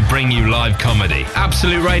 now we bring you live comedy.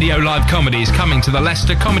 Absolute Radio Live Comedy is coming to the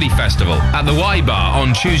Leicester Comedy Festival at the Y Bar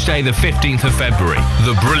on Tuesday the 15th of February.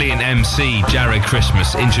 The brilliant MC Jared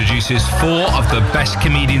Christmas introduces 4 of the best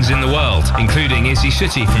comedians in the world, including Izzy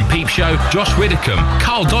City from Peep Show, Josh Widdicombe,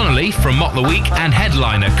 Carl Donnelly from Mock the Week, and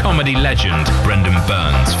headliner comedy legend Brendan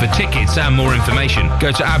Burns. For tickets and more information,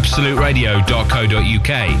 go to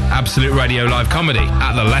absoluteradio.co.uk. Absolute Radio Live Comedy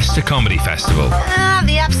at the Leicester Comedy Festival.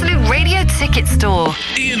 The Absolute Radio Ticket Store.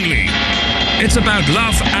 Ian Lee. It's about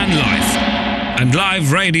love and life. And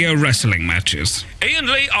live radio wrestling matches. Ian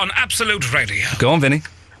Lee on Absolute Radio. Go on, Vinny.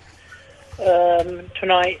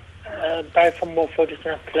 Tonight, Barry from Watford is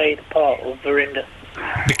going to play the part of Verinda.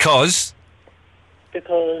 Because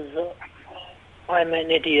I'm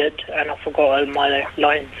an idiot and I forgot all my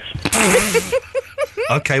lines.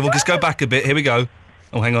 Okay, we'll just go back a bit. Here we go.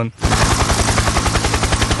 Oh, hang on.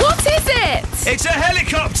 What is it? It's a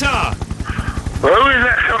helicopter! Who is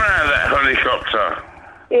that coming out of that helicopter?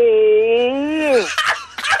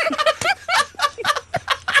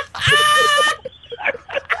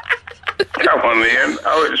 Come on, Ian.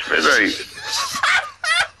 Oh, it's Vinny.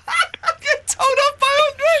 Get told off by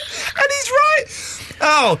Andre, and he's right.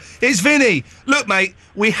 Oh, it's Vinny. Look, mate,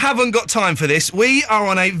 we haven't got time for this. We are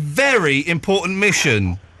on a very important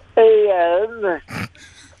mission. Ian.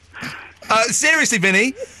 Seriously,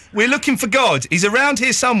 Vinny, we're looking for God. He's around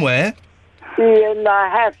here somewhere. Ian, I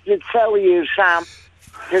have to tell you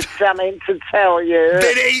something to tell you.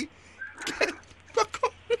 Vinny!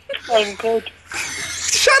 Thank God.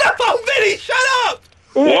 Shut up, old Vinny! Shut up!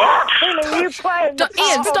 What? Vinny, you playing the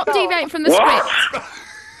Ian, stop deviating from the What? script.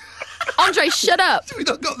 Andre, shut up. We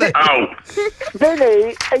not got there. Oh.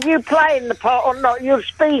 Vinny, are you playing the part or not? You're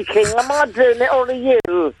speaking. Am I doing it or are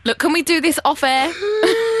you? Look, can we do this off air?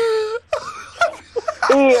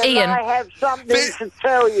 Ian, I have something to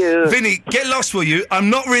tell you. Vinny, get lost, will you? I'm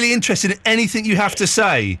not really interested in anything you have to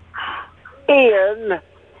say. Ian,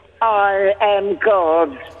 I am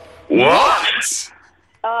God. What?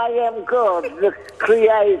 I am God, the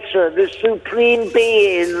creator, the supreme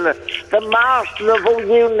being, the master of all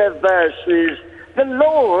universes, the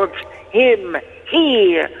Lord, him,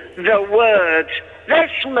 he, the word.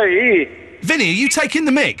 That's me. Vinny, are you taking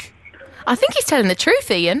the mick? I think he's telling the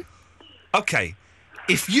truth, Ian. Okay,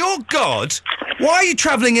 if you're God, why are you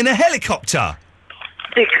travelling in a helicopter?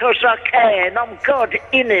 Because I can. I'm God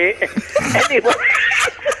in it. Anyway,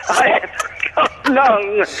 I have got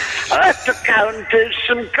long. I have to go and do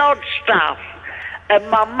some God stuff. And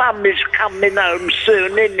my mum is coming home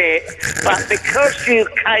soon, innit? But because you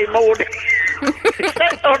came all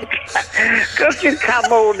because you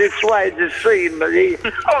come all this way to see me,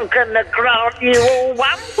 I'm going to grant you all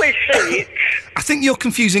one wish each. I think you're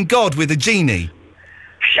confusing God with a genie.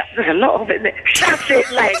 There's a lot of it there. Shut it,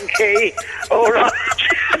 Lanky, or I'll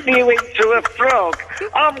turn you into a frog.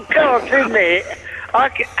 I'm God, innit? I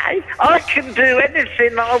can do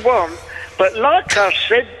anything I want, but like I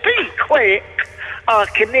said, be quick. I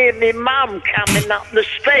can hear me mum coming up the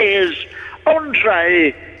stairs.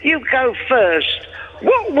 Andre, you go first.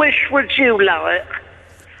 What wish would you like?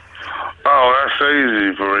 Oh, that's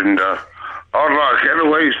easy, Verinda. I'd like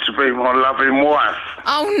Eloise to be my loving wife.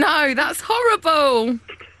 Oh no, that's horrible.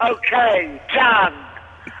 Okay, done.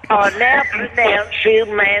 I now pronounce you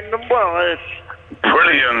man and wife.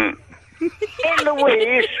 Brilliant.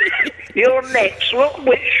 Eloise, you're next. What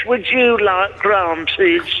wish would you like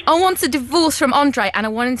granted? I want a divorce from Andre and I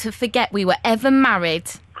want him to forget we were ever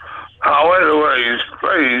married. Oh, Eloise,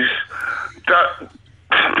 please.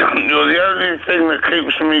 You're the only thing that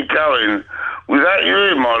keeps me going. Without you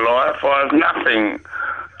in my life, I have nothing.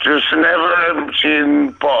 Just an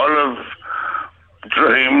ever-emptying bottle of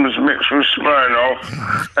dreams mixed with Smirnoff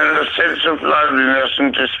and a sense of loneliness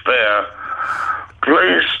and despair.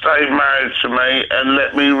 Please stay married to me and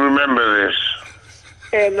let me remember this.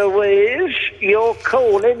 Eloise, you're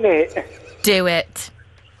cool, innit? Do it.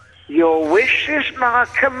 Your wish is my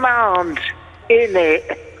command,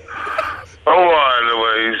 innit? All right,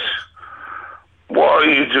 Louise. What are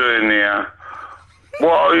you doing here?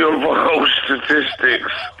 What are your vital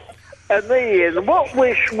statistics? And Ian, what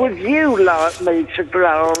wish would you like me to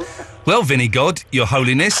grant? Well, Vinny God, Your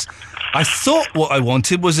Holiness, I thought what I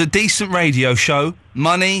wanted was a decent radio show,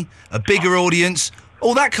 money, a bigger audience,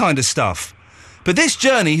 all that kind of stuff. But this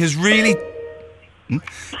journey has really...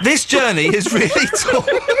 This journey has really taught...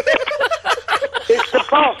 It's the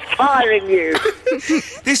boss firing you.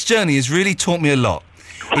 This journey has really taught me a lot.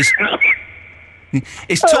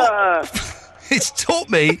 It's taught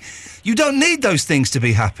me you don't need those things to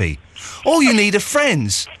be happy. All you need are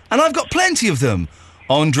friends. And I've got plenty of them.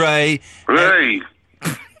 Andre... Ray.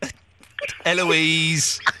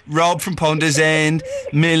 Eloise, Rob from Ponders End,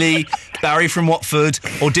 Millie, Barry from Watford,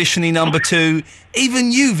 auditioning number 2,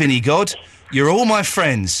 even you, Vinny God. You're all my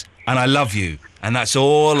friends, and I love you, and that's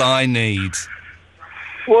all I need.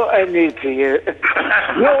 What an idiot.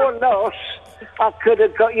 Your loss. I could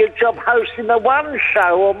have got your job hosting a one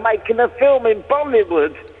show or making a film in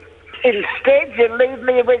Bollywood. Instead, you leave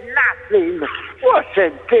me with nothing. What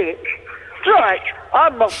a dick. Right,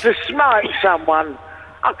 I'm off to smite someone.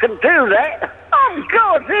 I can do that. I'm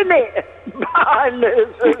God, innit? Bye,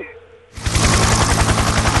 losers.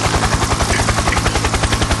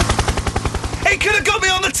 He could have got me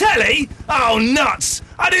on the telly? Oh, nuts.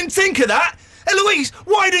 I didn't think of that. Eloise,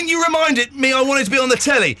 why didn't you remind me I wanted to be on the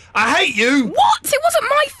telly? I hate you. What? It wasn't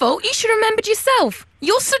my fault. You should have remembered yourself.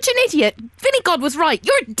 You're such an idiot. Vinny God was right.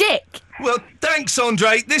 You're a dick. Well, thanks,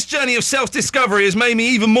 Andre. This journey of self-discovery has made me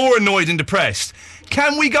even more annoyed and depressed.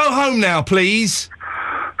 can we go home now, please?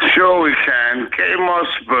 Sure we can. Get in my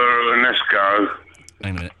Subaru and let's go.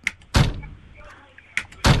 Hang a minute.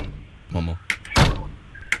 One more.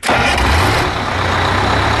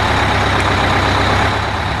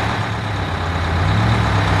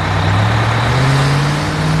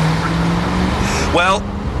 Well,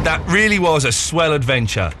 that really was a swell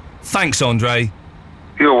adventure. Thanks, Andre.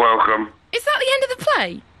 You're welcome. Is that the end of the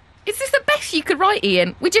play? Is this the best you could write,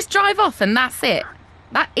 Ian? We just drive off and that's it.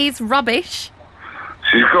 That is rubbish.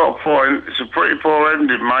 She's got a point. It's a pretty poor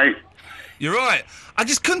ending, mate. You're right. I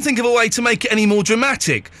just couldn't think of a way to make it any more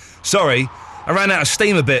dramatic. Sorry, I ran out of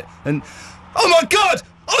steam a bit and... Oh, my God!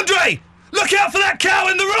 Andre! Look out for that cow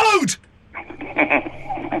in the road!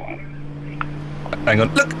 Hang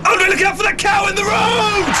on. Look, Andre, look out for that cow in the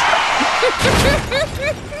road!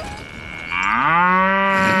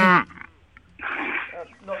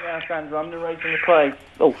 Not now, Sandra. I'm narrating the play.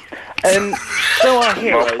 Oh. So our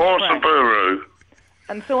heroes Subaru.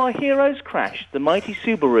 And so our heroes crashed the mighty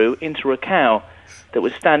Subaru into a cow that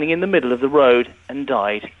was standing in the middle of the road and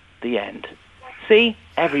died. The end. See?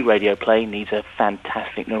 Every radio play needs a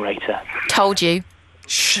fantastic narrator. Told you.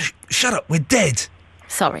 Shut up. We're dead.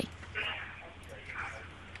 Sorry.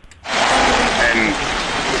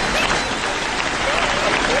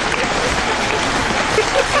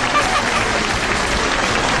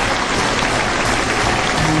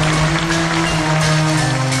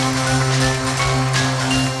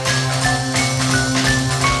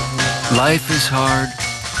 Life is hard,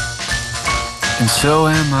 and so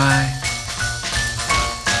am I.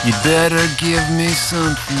 You'd better give me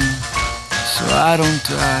something so I don't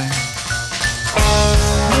die.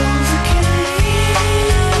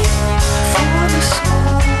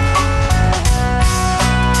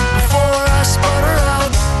 Before I sputter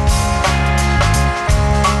out,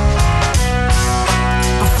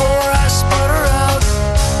 before I sputter out,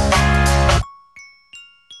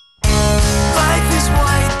 life is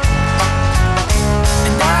white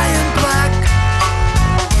and I am black.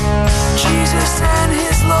 Jesus and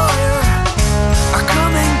his lawyer are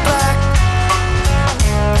coming back.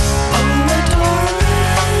 Oh, my darling,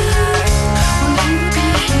 will you be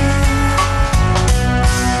here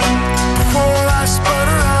before I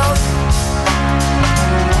sputter out?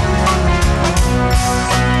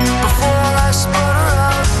 Before I sputter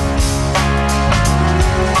out.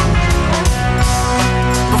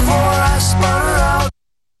 Before I sputter out.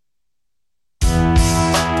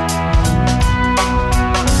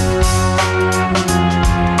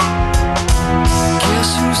 Guess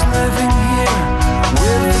who's living here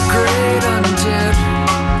with the great undead?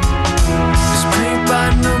 This paint by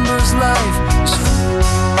numbers life is full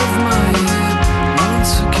of my head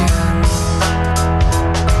once again.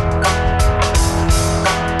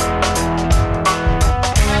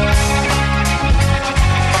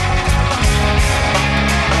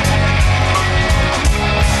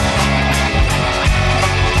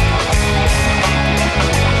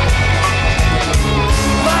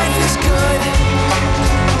 Life is good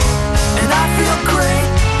and I feel great,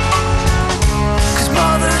 'cause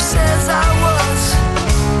mother says I was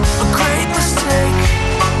a great mistake.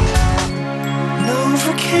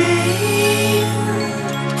 Novocaine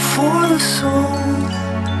for the soul.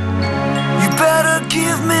 You better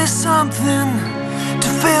give me something to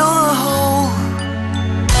fill the hole.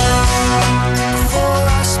 Before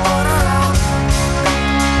I sputter out.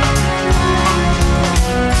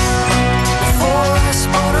 Before I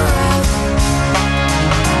sputter out.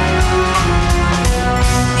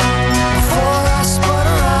 Before I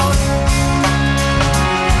sputter out.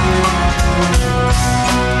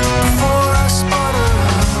 Before I sputter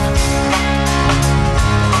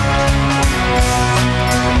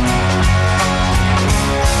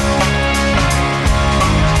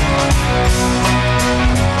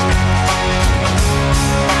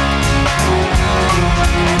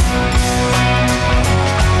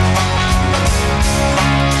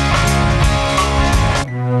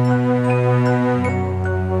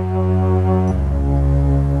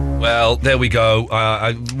Well, there we go.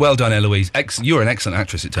 Well done, Eloise. You're an excellent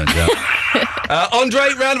actress, it turns out.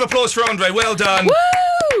 Andre, round of applause for Andre. Well done. Woo!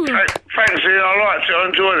 Thanks, Ian. I liked it. I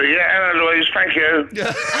enjoyed it. Yeah, and Eloise, thank you.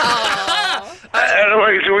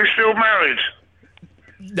 Eloise, are we still married?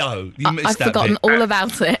 No, you missed I've that forgotten bit. all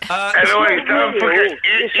about it. Eloise, don't forget.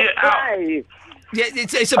 Yeah,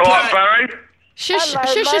 it's a All play. right, Barry? Shush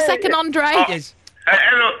a second, Andre. Yes. Barry,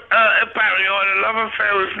 I had a love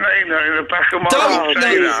affair with Nina in the back of my Don't-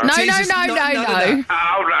 Tina. No.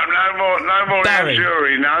 Hold on, no more Barry.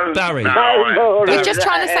 jury, no. Barry. We're just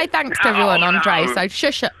trying to say thanks to everyone, Andre, so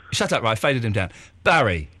shush it. Shut up, right, faded him down.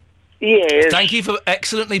 Barry, Yes. Thank you for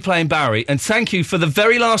excellently playing Barry, and thank you for the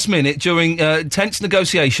very last minute during tense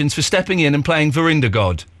negotiations for stepping in and playing Verinda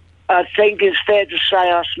God. I think it's fair to say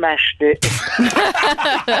I smashed it.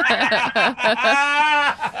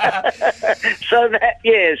 So that,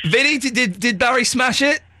 yes. Vinny, did Barry smash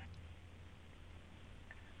it?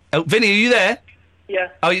 Oh, Vinny, are you there? Yeah.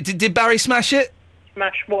 Oh, did Barry smash it?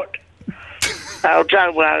 Smash what? Oh,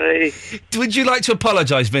 don't worry. Would you like to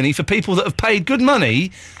apologise, Vinny, for people that have paid good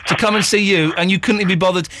money to come and see you and you couldn't even be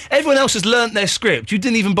bothered? Everyone else has learnt their script. You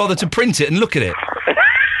didn't even bother to print it and look at it.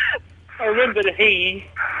 I remember the he.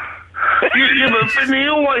 But Vinny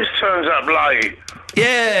always turns up late.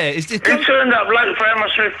 Yeah. He turned up late for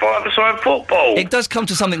Hammersmith five-a-side football. It does come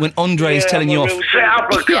to something when Andre is telling you off. Set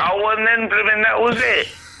up a goal and then that was it.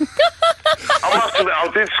 I must admit, I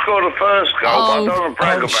did score the first goal, but I don't want to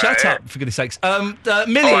brag about shut it. up, for goodness sakes.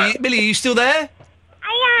 Millie, Millie, are you still there?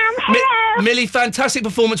 I am. Hello. Millie, fantastic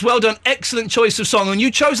performance. Well done. Excellent choice of song. And you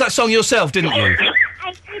chose that song yourself, didn't you?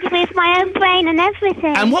 I did with my own brain and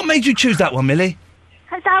everything. And what made you choose that one, Millie?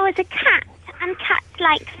 Because I was a cat, and cats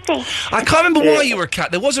like fish. I can't remember why you were a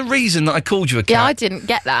cat. There was a reason that I called you a cat. Yeah, I didn't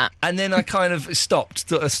get that. And then I kind of stopped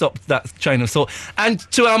that train of thought. And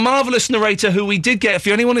to our marvellous narrator, who we did get, if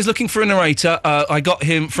anyone is looking for a narrator, I got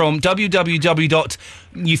him from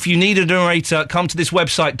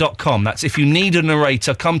www.ifyounneedananarrator.com. That's if you need a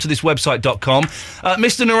narrator, come to this website.com.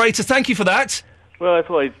 Mr. Narrator, thank you for that. Well, I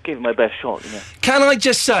thought I'd give it my best shot, you know. Can I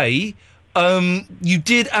just say, you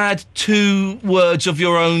did add 2 words of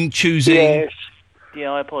your own choosing. Yes.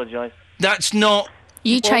 Yeah, I apologise. That's not...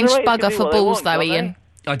 You changed bugger for balls, though, Ian.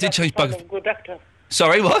 I did change bugger... Good actor.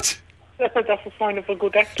 Sorry, what? That's a sign of a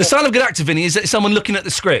good actor. The sign of a good actor, Vinny, is that someone looking at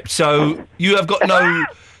the script, so you have got no...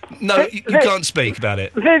 No, you can't speak about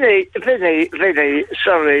it. Vinny,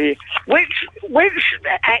 sorry. Which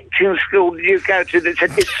acting school did you go to that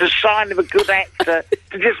said it's a sign of a good actor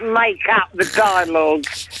to just make up the dialogue?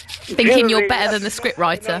 Thinking you're better than the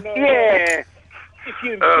scriptwriter. Yeah.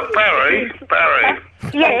 Barry.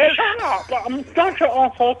 Yes. Shut up. I'm trying to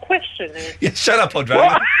answer a question here. Yeah, shut up, Andre.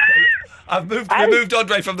 What? I've removed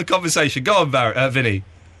Andre from the conversation. Go on, Vinny.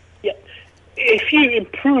 Yeah. If you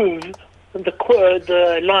improve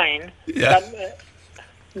the line,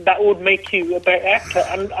 that would make you a better actor.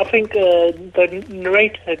 And I think the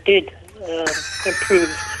narrator did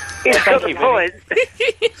improve. It's got the point.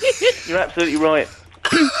 You're absolutely right.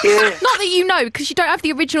 Not that you know, because you don't have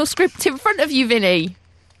the original script in front of you, Vinny.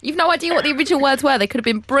 You've no idea what the original words were. They could have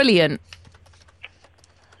been brilliant.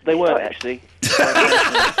 They weren't, actually.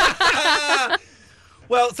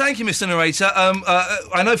 Well, thank you, Mr. Narrator.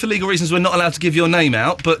 I know for legal reasons we're not allowed to give your name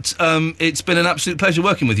out, but it's been an absolute pleasure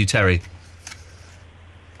working with you, Terry.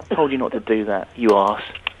 I told you not to do that, you arse.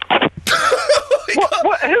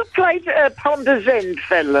 Who played Ponder's End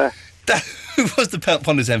fella? Who was the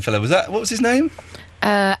Ponder's End fella? Was that... What was his name?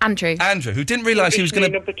 Andrew. Andrew, who didn't realise he was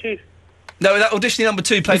going to... Number 2. No, that auditioning number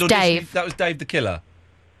 2 played Dave. That was Dave the Killer.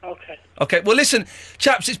 Okay. Okay, well, listen,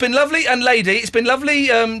 chaps, it's been lovely, and lady, it's been lovely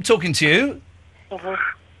talking to you. Uh-huh.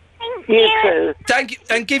 Thank you. Thank you,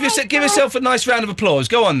 and give yourself a nice round of applause.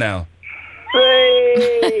 Go on now.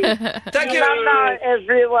 Thank you. Night,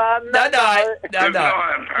 everyone. Night. No.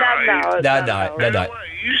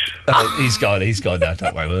 Oh, he's gone now,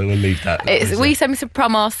 don't worry, we'll leave that. Will you send me some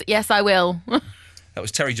promos? Yes, I will. That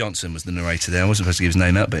was Terry Johnson was the narrator there. I wasn't supposed to give his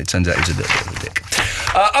name out, but it turns out he was a little bit of a dick.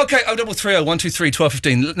 Okay, 033 123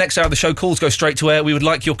 1215. Next hour of the show, calls go straight to air. We would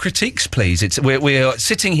like your critiques, please. We're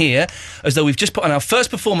sitting here as though we've just put on our first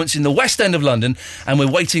performance in the West End of London, and we're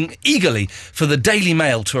waiting eagerly for the Daily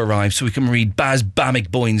Mail to arrive so we can read Baz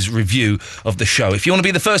Bamigboyne's review of the show. If you want to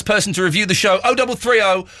be the firfirst person to review the show,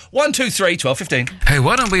 0330 123 1215. Hey,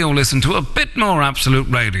 why don't we all listen to a bit more Absolute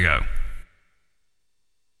Radio?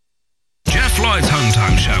 Jeff Lloyd's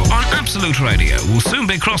Hometown Show on Absolute Radio will soon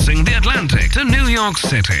be crossing the Atlantic to New York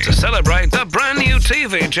City to celebrate the brand new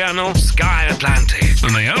TV channel Sky Atlantic.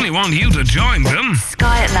 And they only want you to join them.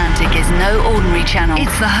 Sky Atlantic is no ordinary channel.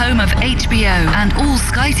 It's the home of HBO, and all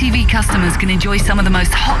Sky TV customers can enjoy some of the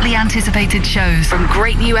most hotly anticipated shows, from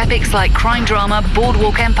great new epics like crime drama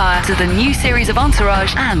Boardwalk Empire to the new series of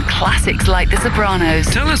Entourage and classics like The Sopranos.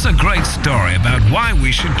 Tell us a great story about why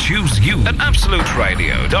we should choose you at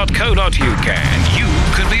absoluteradio.co.uk, and you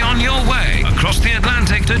could be on your way across the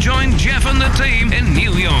Atlantic to join Jeff and the team in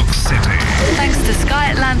New York City. Thanks to Sky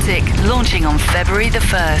Atlantic, launching on February the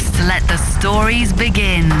 1st. Let the stories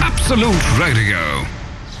begin. Absolute Radio.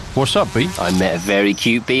 What's up, B? I met a very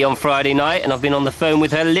cute bee on Friday night, and I've been on the phone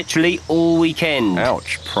with her literally all weekend.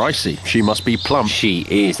 Ouch, pricey. She must be plump. She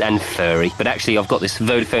is, and furry. But actually, I've got this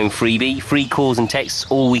Vodafone freebie, free calls and texts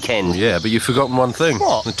all weekend. Yeah, but you've forgotten one thing.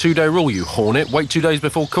 What? The 2-day rule, you hornet. Wait 2 days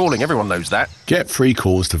before calling. Everyone knows that. Get free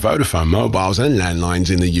calls to Vodafone mobiles and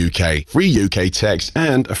landlines in the UK, free UK text,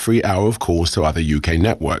 and a free hour of calls to other UK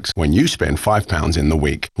networks when you spend £5 in the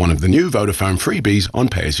week. One of the new Vodafone freebies on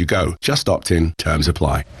Pay As You Go. Just opt in. Terms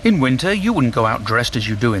apply. In winter, you wouldn't go out dressed as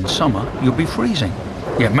you do in summer. You'll be freezing.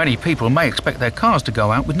 Yet many people may expect their cars to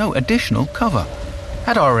go out with no additional cover.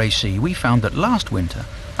 At RAC, we found that last winter,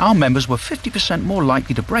 our members were 50% more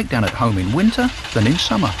likely to break down at home in winter than in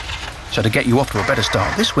summer. So to get you off to a better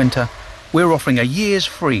start this winter, we're offering a year's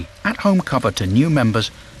free at-home cover to new members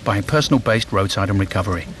buying personal-based roadside and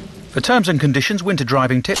recovery. For terms and conditions, winter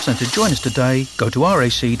driving tips, and to join us today, go to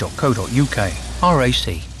rac.co.uk.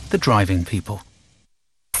 RAC, the driving people.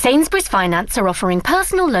 Sainsbury's Finance are offering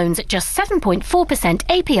personal loans at just 7.4%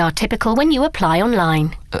 APR typical when you apply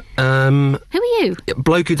online. Who are you?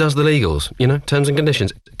 Bloke who does the legals, terms and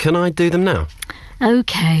conditions. Can I do them now?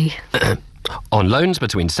 OK. On loans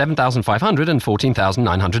between £7,500 and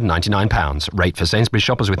 £14,999. Rate for Sainsbury's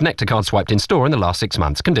shoppers with Nectar card swiped in store in the last 6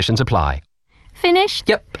 months. Conditions apply. Finished?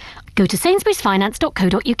 Yep. Go to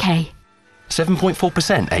sainsburysfinance.co.uk.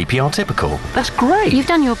 7.4% APR typical. That's great. You've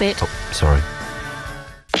done your bit. Oh, sorry.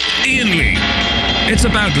 Ian Lee. It's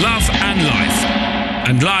about love and life.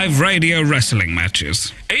 And live radio wrestling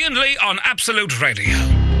matches. Ian Lee on Absolute Radio.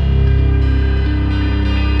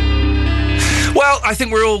 Well, I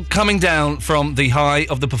think we're all coming down from the high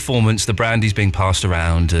of the performance. The brandy's being passed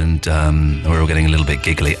around, and we're all getting a little bit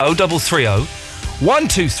giggly. 0330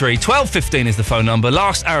 123 1215 is the phone number.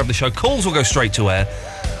 Last hour of the show. Calls will go straight to air.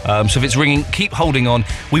 So if it's ringing, keep holding on.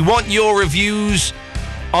 We want your reviews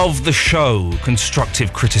of the show.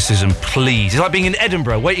 Constructive criticism, please. It's like being in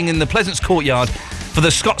Edinburgh, waiting in the Pleasance Courtyard for the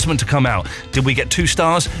Scotsman to come out. Did we get 2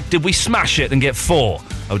 stars? Did we smash it and get 4?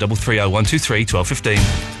 0330 123 1215.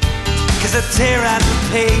 'Cause I tear out the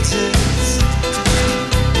pages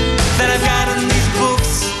that I've got in these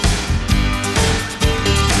books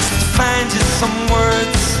just to find just some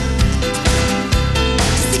words,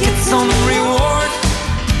 just to get some reward,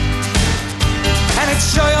 and I'd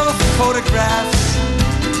show you all the photographs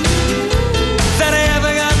that I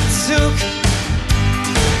ever got took,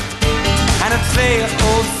 and I'd play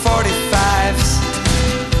old 45s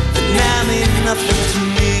that now mean nothing to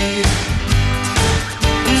me.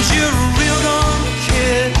 And you're a real gone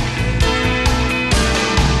kid.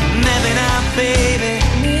 Maybe not, baby.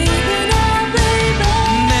 Maybe not, baby.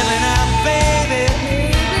 Maybe not, baby.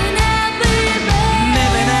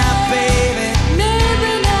 Maybe not, baby.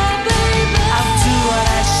 Maybe not, baby. I'll do what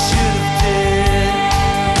I should have did.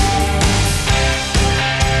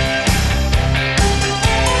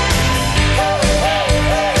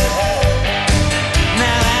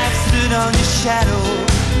 Now I've stood on your shadow,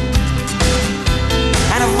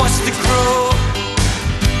 and I've watched it grow,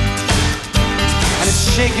 and it's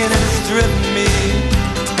shaken and it's driven me.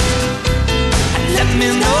 And let me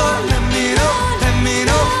know, let me know, let me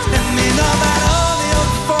know, let me know about all the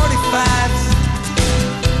old 45s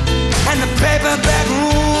and the paperback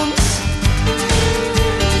rooms,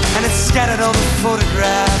 and it's scattered all the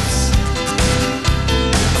photographs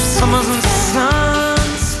of summers and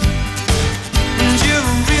suns. And you're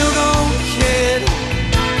a real old kid.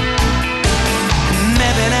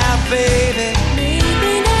 Maybe now, baby.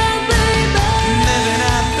 Maybe now, baby. Maybe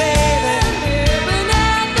now, baby.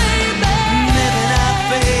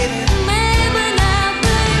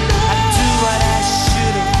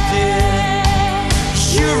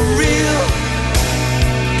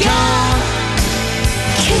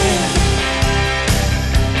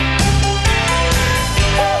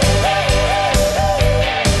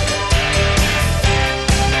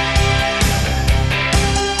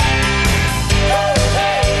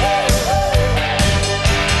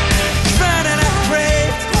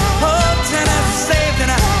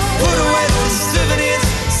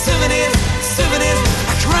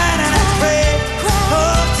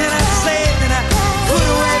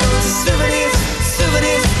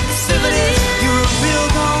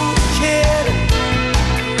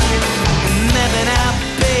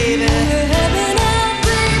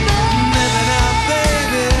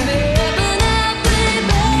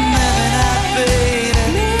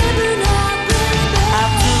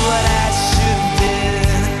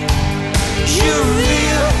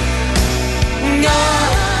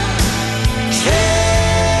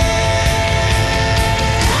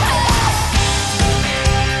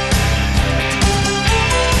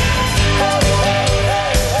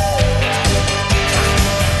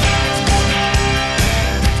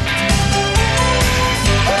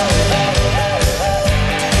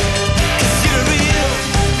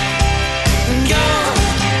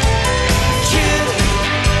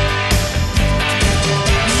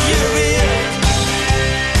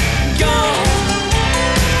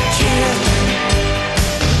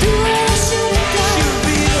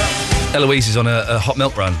 Eloise is on a hot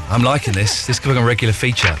milk run. I'm liking this. This could be a regular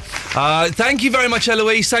feature. Thank you very much,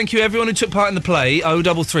 Eloise. Thank you, everyone who took part in the play.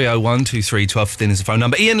 0331 123 1215 is the phone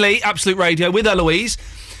number. Ian Lee, Absolute Radio, with Eloise.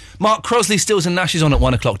 Mark Crosley, Stills and Nash is on at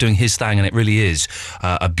 1 o'clock doing his thing, and it really is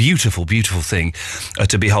a beautiful, beautiful thing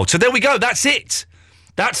to behold. So there we go. That's it.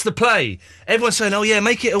 That's the play. Everyone's saying, oh, yeah,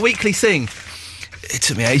 make it a weekly thing. It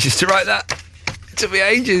took me ages to write that. It took me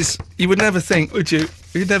ages. You would never think, would you?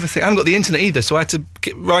 You'd never think. I haven't got the internet either, so I had to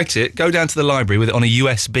write it, go down to the library with it on a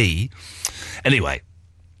USB. Anyway,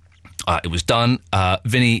 it was done.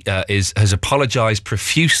 Vinny has apologised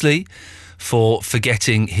profusely for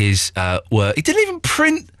forgetting his word. He didn't even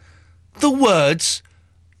print the words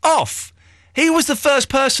off. He was the first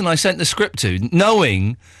person I sent the script to,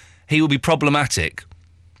 knowing he would be problematic.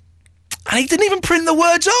 And he didn't even print the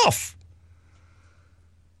words off.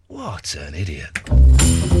 What an idiot.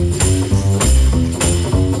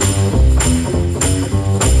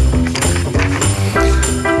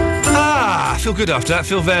 I feel good after that. I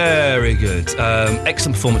feel very good.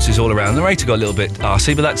 Excellent performances all around. The narrator got a little bit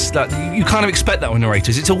arsey, but that's you kind of expect that with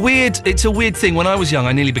narrators. It's a weird thing. When I was young,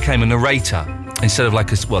 I nearly became a narrator instead of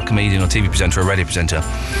like a comedian or TV presenter or radio presenter.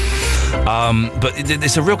 But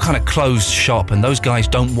it's a real kind of closed shop, and those guys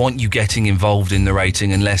don't want you getting involved in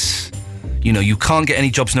narrating unless, you know, you can't get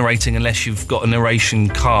any jobs narrating unless you've got a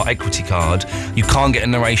narration equity card. You can't get a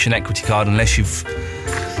narration equity card unless you've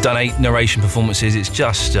done 8 narration performances. It's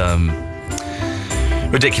just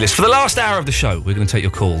ridiculous. For the last hour of the show, we're going to take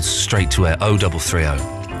your calls straight to air. 0330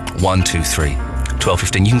 123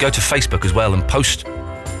 1215. You can go to Facebook as well and post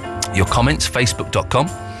your comments.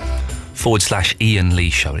 Facebook.com/Ian Lee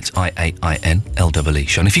Show. It's IAINLEE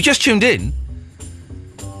Show. And if you just tuned in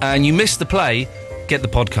and you missed the play, get the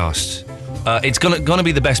podcast. It's gonna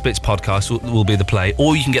be the Best Bits podcast will be the play,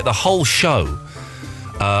 or you can get the whole show.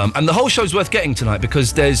 And the whole show's worth getting tonight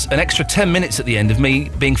because there's an extra 10 minutes at the end of me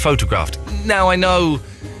being photographed. Now, I know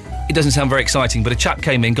it doesn't sound very exciting, but a chap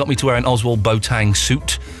came in, got me to wear an Oswald Boateng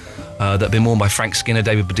suit that had been worn by Frank Skinner,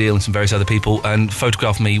 David Baddiel and some various other people, and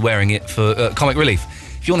photographed me wearing it for Comic Relief.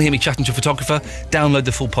 If you want to hear me chatting to a photographer, download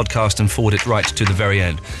the full podcast and forward it right to the very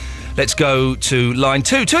end. Let's go to line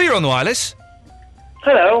 2. 2, you're on the wireless.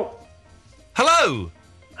 Hello. Hello.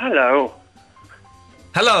 Hello.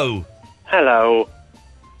 Hello. Hello.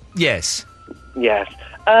 Yes. Yes.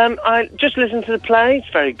 I just listened to the play. It's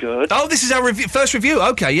very good. Oh, this is our first review.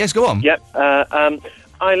 Okay, yes, go on. Yep. I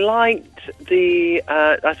liked the...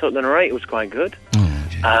 I thought the narrator was quite good.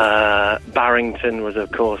 Barrington was,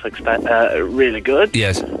 of course, really good.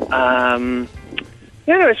 Yes.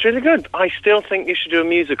 Yeah, no, it's really good. I still think you should do a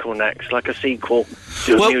musical next, like a sequel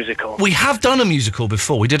to a musical. We have done a musical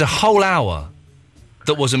before. We did a whole hour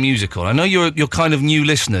that was a musical. I know you're kind of new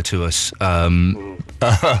listener to us. I've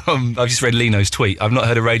just read Lino's tweet. I've not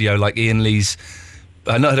heard a radio like Ian Lee's...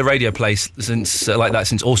 I've not heard a radio play since like that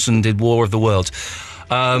since Orson did War of the Worlds.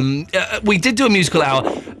 We did do a musical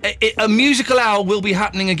hour. A musical hour will be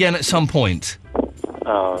happening again at some point.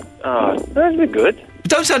 Oh, that'd be good.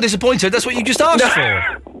 Don't sound disappointed. That's what you just asked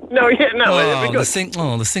for. No, yeah, no, it'd be good.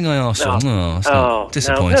 The thing I asked for. No, it's not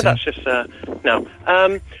disappointing. No, that's just no.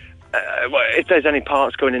 Well, if there's any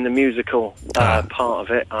parts going in the musical part of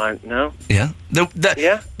it, no. Yeah.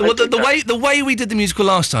 The way we did the musical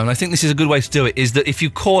last time, and I think this is a good way to do it, is that if you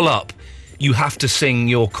call up, you have to sing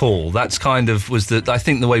your call. That's kind of I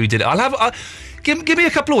think the way we did it. Give me a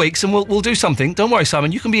couple of weeks and we'll do something. Don't worry,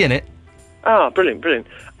 Simon. You can be in it. Oh, brilliant.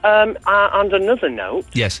 And another note.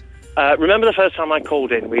 Yes. Remember the first time I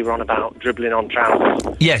called in, we were on about dribbling on trousers?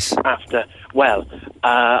 Yes.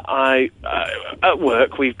 At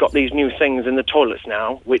work, we've got these new things in the toilets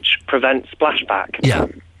now which prevent splashback. Yeah.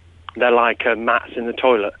 They're like mats in the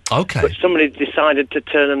toilet. Okay. But somebody decided to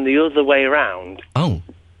turn them the other way around. Oh.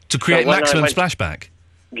 To create maximum splashback?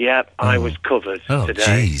 Yep, I was covered today. Oh,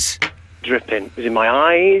 jeez. Dripping. It was in my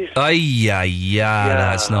eyes. Yeah,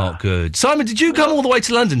 that's not good. Simon, did you come all the way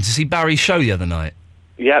to London to see Barry's show the other night?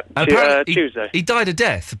 Yep, Tuesday. He died a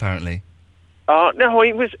death, apparently. No,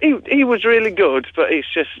 he was really good, but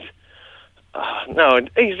it's just... no,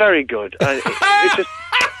 he's very good. It's just...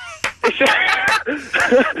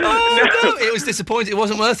 No, it was disappointing. It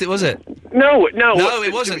wasn't worth it, was it? No,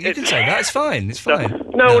 it wasn't. You can say that. It's fine. It's fine.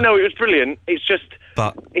 No, it was brilliant. It's just...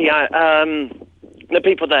 But... Yeah, the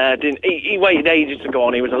people there didn't... He waited ages to go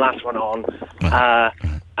on. He was the last one on.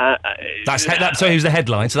 So he was the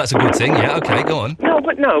headline, so that's a good thing. Yeah, okay, go on.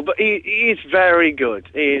 But he's very good.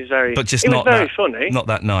 He's very... But just he not was very that, funny. Not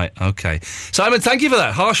that night. Okay. Simon, thank you for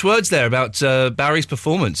that. Harsh words there about Barry's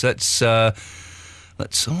performance. Let's... I'm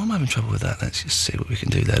having trouble with that. Let's just see what we can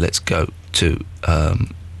do there. Let's go to...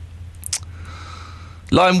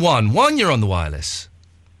 Line 1. 1, you're on the wireless.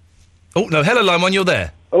 Oh, no, hello, line 1, you're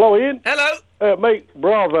there. Hello, Ian. Hello. Mate,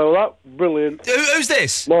 bravo, that. Brilliant. Who's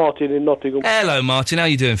this? Martin in Nottingham. Hello, Martin. How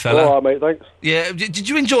you doing, fella? All right, mate, thanks. Yeah, did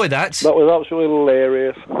you enjoy that? That was absolutely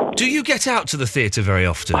hilarious. Do you get out to the theatre very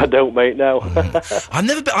often? I don't, mate, no. I've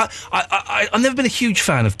never been. I've never been a huge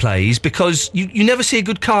fan of plays because you never see a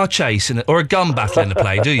good car chase or a gun battle in a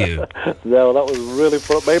play, do you? No, that was really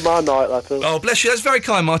fun. Made my night, that was. Oh, bless you. That's very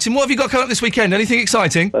kind, Martin. What have you got coming up this weekend? Anything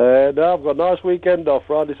exciting? No, I've got a nice weekend off.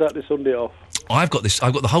 Friday, Saturday, Sunday off. I've got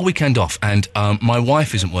the whole weekend off, and my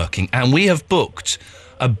wife isn't working, and we have booked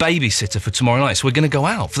a babysitter for tomorrow night. So we're going to go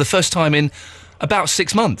out for the first time in about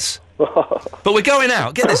 6 months. But we're going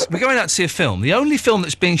out. Get this. We're going out to see a film. The only film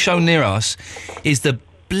that's being shown near us is the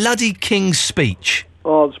bloody King's Speech.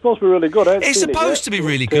 Oh, it's supposed to be really good. It's supposed to be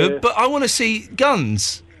really good, but I want to see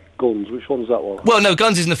Guns. Guns? Which one's that one? Well, no,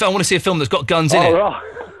 Guns isn't a film. I want to see a film that's got guns in it. Right.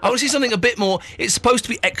 I want to see something a bit more. It's supposed to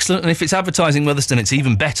be excellent, and if it's advertising Weatherston, it's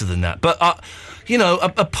even better than that. But,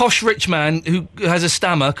 a posh rich man who has a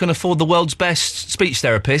stammer can afford the world's best speech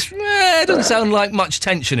therapist. It doesn't sound like much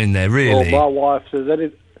tension in there, really. Well, my wife says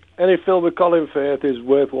any film with Colin Firth is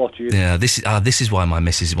worth watching. Yeah, this is why my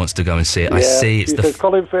missus wants to go and see it. Yeah, I see. It's she says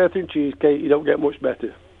Colin Firth and cheesecake, you don't get much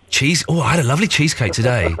better. Cheese? Oh, I had a lovely cheesecake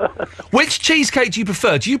today. Which cheesecake do you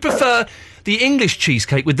prefer? Do you prefer the English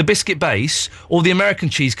cheesecake with the biscuit base or the American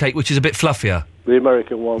cheesecake, which is a bit fluffier? The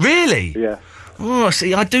American one. Really? Yeah. Oh,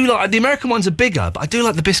 see, I do like... The American ones are bigger, but I do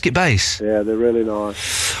like the biscuit base. Yeah, they're really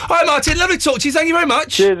nice. All right, Martin, lovely to talk to you. Thank you very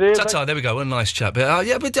much. Cheers, Ian. Ta-ta, there we go. What a nice chat. But,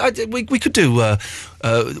 we could do...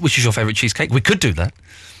 which is your favourite cheesecake? We could do that.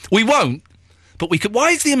 We won't, but we could... Why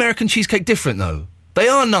is the American cheesecake different, though? They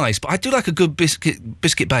are nice, but I do like a good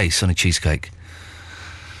biscuit base on a cheesecake.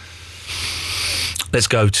 Let's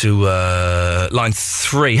go to line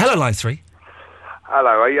 3. Hello, line 3. Hello,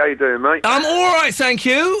 how you doing, mate? I'm all right, thank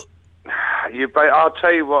you. I'll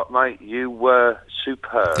tell you what, mate, you were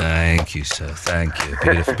superb. Thank you, sir. Thank you.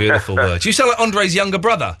 Beautiful, beautiful words. You sound like Andre's younger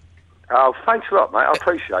brother. Oh, thanks a lot, mate. I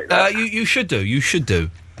appreciate that. You should do. You should do.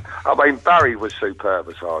 I mean, Barry was superb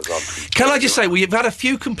as far as I'm concerned. Can I just say, we've had a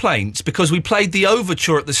few complaints because we played the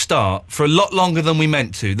overture at the start for a lot longer than we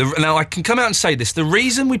meant to. Now, I can come out and say this. The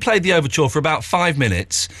reason we played the overture for about 5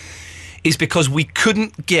 minutes is because we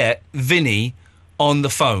couldn't get Vinny on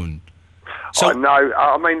the phone. So, I know.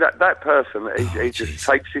 I mean, that person, he just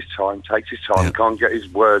takes his time, can't get his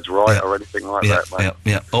words right or anything like that, mate.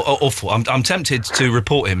 Yeah. Awful. I'm tempted to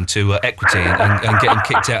report him to Equity and get him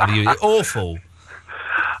kicked out of the union. Awful.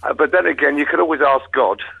 But then again, you could always ask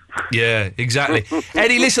God. Yeah, exactly.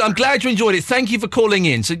 Eddie, listen, I'm glad you enjoyed it. Thank you for calling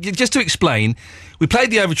in. So just to explain, we played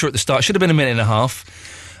the overture at the start. Should have been a minute and a half.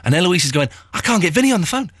 And Eloise is going, I can't get Vinny on the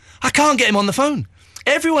phone. I can't get him on the phone.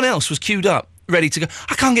 Everyone else was queued up, ready to go.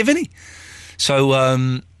 I can't get Vinny.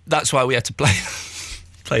 So that's why we had to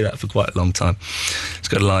play that for quite a long time. Let's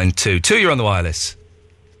go to line 2. 2, you're on the wireless.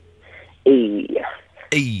 E.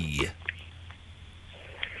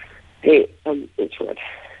 Hey, it's Rod.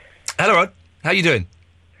 Hello, Rod. How you doing?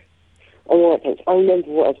 All right, thanks. I remember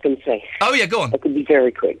what I was going to say. Oh, yeah, go on. I could be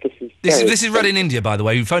very quick. This is Rod in India, by the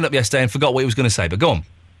way, who phoned up yesterday and forgot what he was going to say, but go on.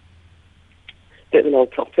 Bit of an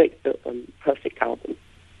old topic, but perfect album.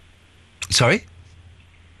 Sorry?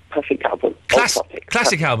 Perfect album.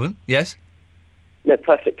 Classic album, yes? No,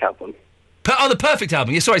 perfect album. The perfect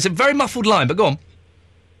album. Yeah, sorry, it's a very muffled line, but go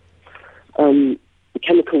on.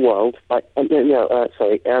 Chemical World by...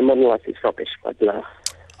 Modern Life is Rubbish by Blur.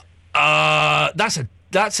 That's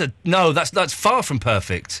far from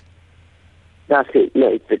perfect. That's it.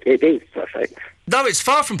 No, it is perfect. No, it's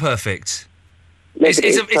far from perfect. No,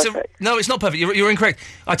 no, it's not perfect. You're incorrect.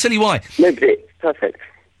 I tell you why. No, but it's perfect.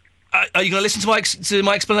 Are you going to listen to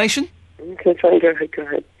my explanation? Okay, fine. Go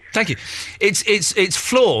ahead. Thank you. It's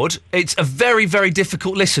flawed. It's a very, very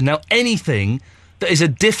difficult listen. Now, anything that is a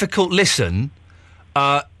difficult listen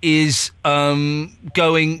is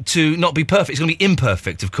going to not be perfect. It's going to be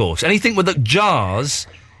imperfect, of course. Anything with that jars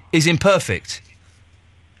is imperfect.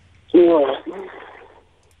 Yeah.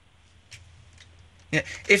 Yeah.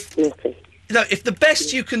 If the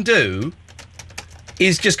best you can do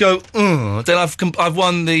is just go, then I've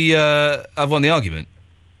won the argument.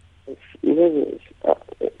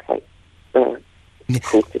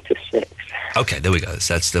 Quarter to 6. Okay, there we go.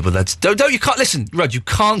 Don't you can't listen, Rod. You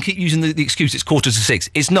can't keep using the excuse. It's 5:45.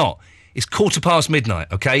 It's not. It's midnight.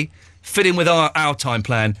 Okay, fit in with our time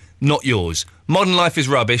plan, not yours. Modern Life is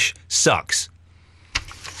Rubbish. Sucks.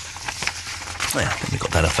 Yeah, we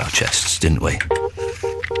got that off our chests, didn't we?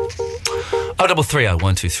 0330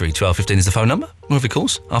 123 1215 is the phone number. More of your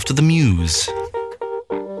calls after the Muse.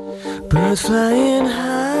 Birds flying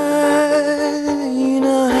high,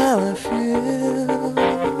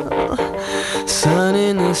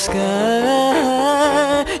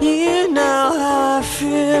 sky. You know how I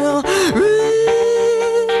feel.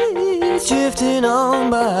 Reeds drifting on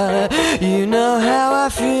by. You know how I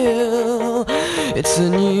feel. It's a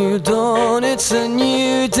new dawn, it's a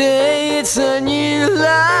new day, it's a new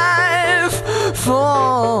life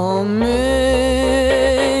for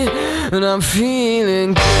me. And I'm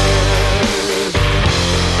feeling good.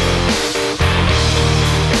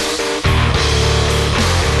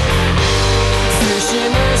 Fish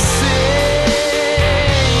in the sea,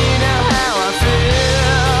 you know how I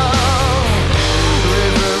feel.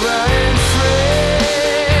 River running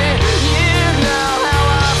free, you know how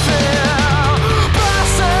I feel.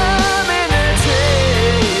 Blossom in the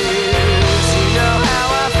trees, you know how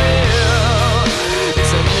I feel.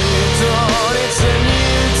 It's a new dawn, it's a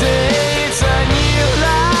new day, it's a new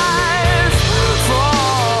life for me.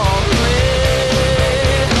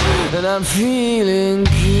 And I'm feeling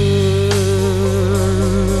good.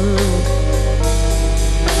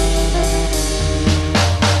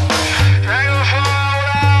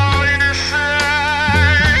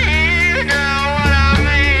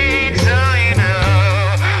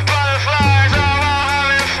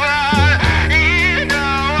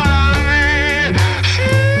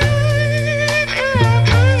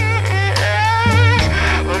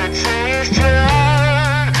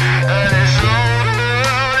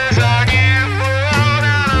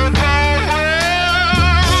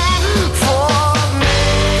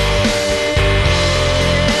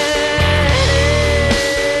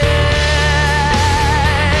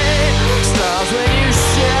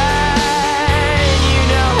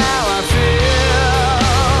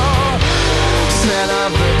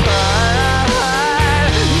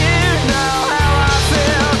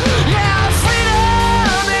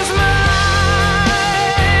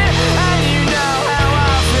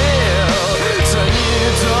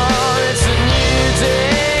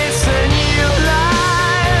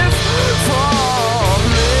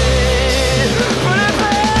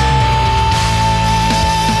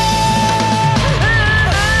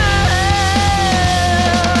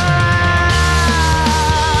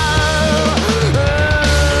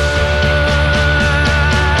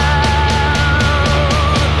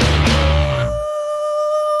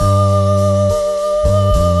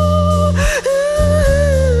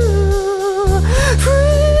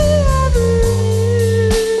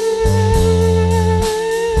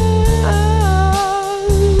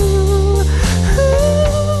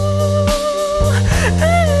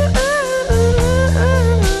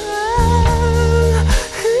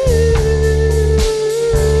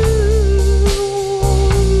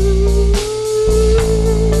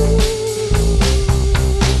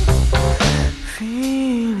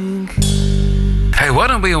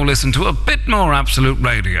 We all listen to a bit more Absolute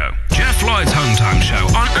Radio. Jeff Lloyd's hometown show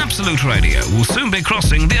on Absolute Radio will soon be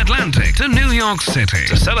crossing the Atlantic to New York City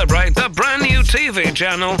to celebrate the brand new TV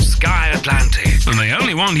channel Sky Atlantic. And they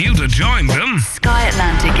only want you to join them. Sky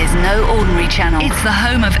Atlantic is no ordinary channel. It's the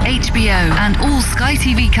home of HBO, and all Sky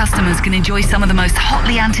TV customers can enjoy some of the most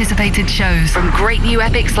hotly anticipated shows, from great new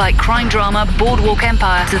epics like crime drama Boardwalk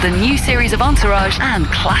Empire to the new series of Entourage and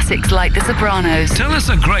classics like The Sopranos. Tell us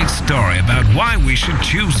a great story about why we should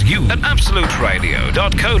choose you at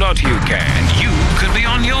absoluteradio.co.uk, and you could be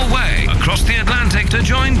on your way across the Atlantic to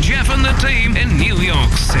join Jeff and the team in New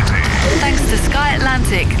York City. Thanks to Sky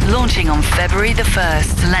Atlantic, launching on February the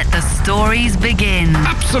 1st. Let the stories begin.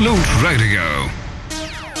 Absolute Radio.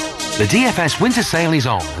 The DFS winter sale is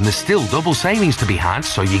on, and there's still double savings to be had,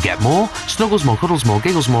 so you get more snuggles, more cuddles, more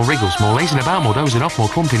giggles, more wriggles, more lazing about, more dozing off, more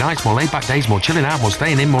comfy nights, more laid-back days, more chilling out, more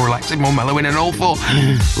staying in, more relaxing, more mellowing, and all for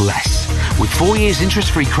less. With 4 years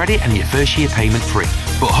interest-free credit and your first year payment free.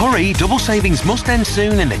 But hurry, double savings must end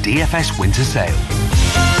soon in the DFS winter sale.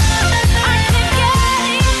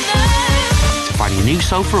 To find your new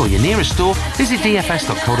sofa or your nearest store, visit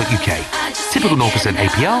dfs.co.uk. Typical 0%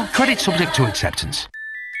 APR, credit subject to acceptance.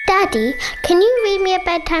 Daddy, can you read me a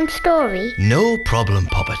bedtime story? No problem,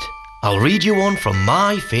 Poppet. I'll read you one from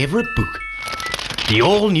my favourite book. The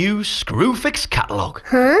all-new Screwfix catalogue.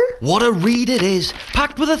 Huh? What a read it is,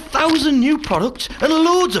 packed with 1,000 new products and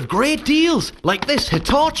loads of great deals, like this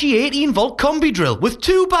Hitachi 18-volt combi drill with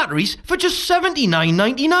 2 batteries for just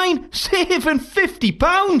 $79.99, saving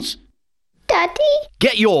 £50. Daddy?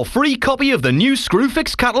 Get your free copy of the new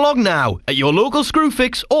Screwfix catalogue now at your local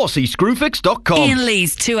Screwfix or see screwfix.com. Ian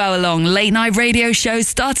Lee's 2-hour-long late-night radio show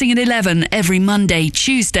starting at 11 every Monday,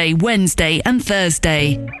 Tuesday, Wednesday and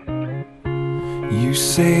Thursday. You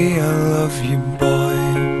say I love you, boy,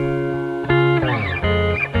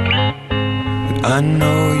 but I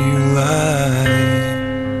know you lie.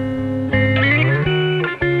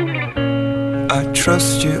 I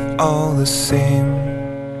trust you all the same.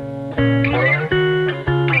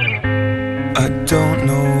 I don't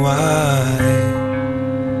know why.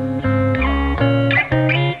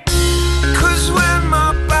 'Cause when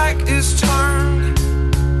my back is turned,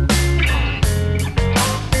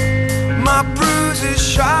 my bruises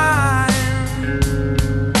shine.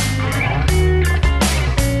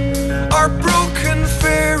 Our broken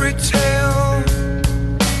fairy tale,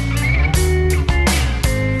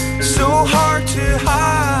 so hard to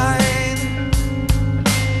hide.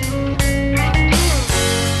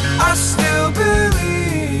 I still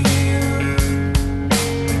believe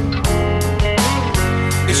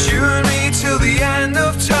it's you and me till the end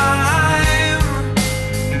of time.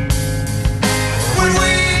 When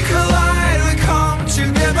we collide, we come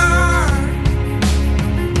together.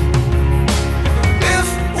 If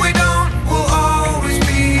we don't, we'll always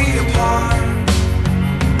be apart.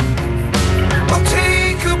 I'll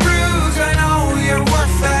take a bruise, I know you're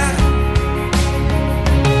worth that.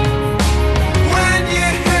 When you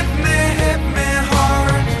hit me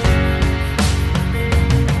hard.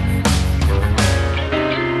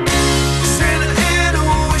 Sitting in a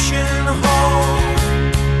wishing hole,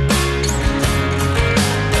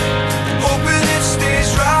 hoping it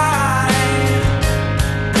stays right.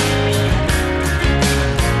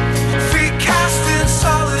 Feet cast in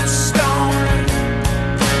solid stone.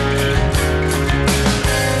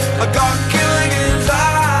 I got Gilligan's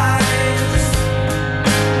eyes.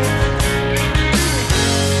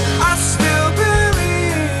 I still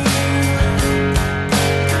believe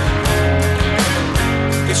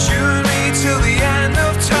it's you and me till the end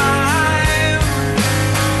of time.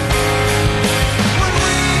 When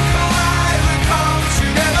we collide, we come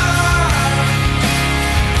together.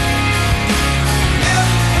 If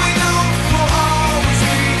we don't, we'll always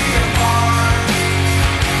be apart.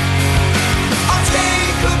 I'll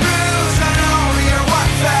take a bruise, I know you're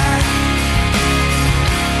worth that.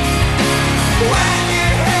 When you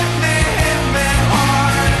hit me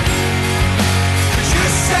hard. 'Cause you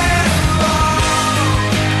said love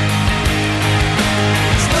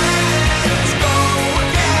is let's go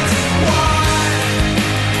against one.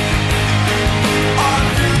 Our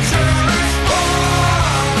future is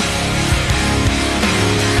born.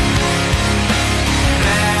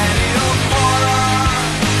 Many of horror.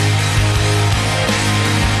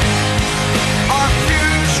 Our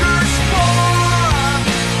future's born.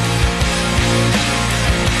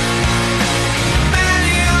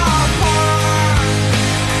 Many of horror.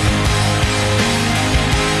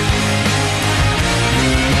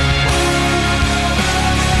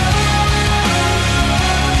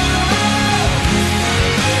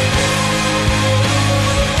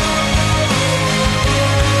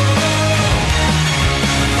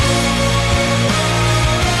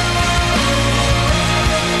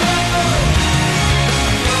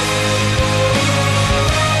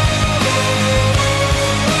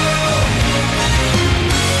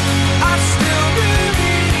 I still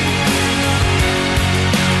believe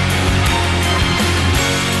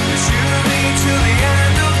it's you and me till the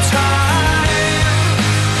end of time.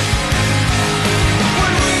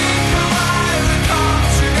 When we collide, we come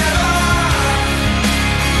together.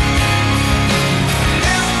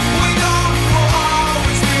 If we don't, we'll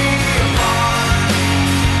always be apart.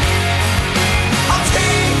 I'll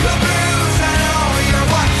take a bruise, I know you're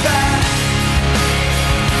worth that.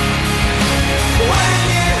 When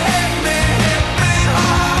you hit me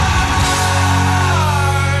hard.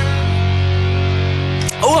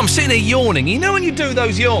 Oh, I'm sitting there yawning. You know when you do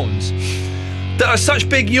those yawns that are such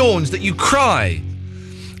big yawns that you cry,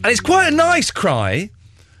 and it's quite a nice cry.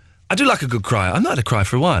 I do like a good cry. I've not had a cry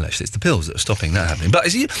for a while, actually. It's the pills that are stopping that happening. But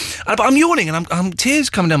I'm yawning and I'm tears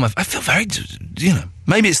coming down my. I feel very,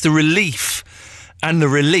 maybe it's the relief and the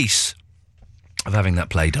release of having that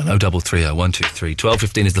played on 0330 123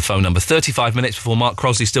 1215 is the phone number. 35 minutes before Mark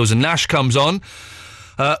Crosley, Stills and Nash comes on.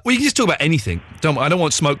 We can just talk about anything. I don't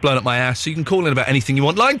want smoke blown up my ass, so you can call in about anything you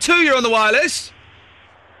want. Line 2, you're on the wireless.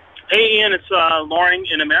 Hey, Ian, it's Loring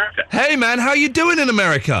in America. Hey, man, how you doing in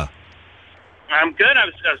America? I'm good. I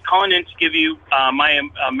was calling in to give you my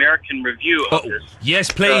American review of this. Yes,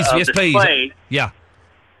 please. of Yes, this please. play. Yeah.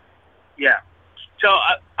 Yeah. So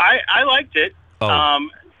I liked it. Oh.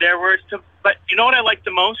 There were some, but you know what I liked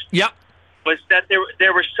the most? Yeah. Was that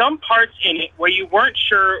there were some parts in it where you weren't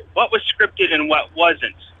sure what was scripted and what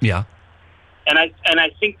wasn't. Yeah. And I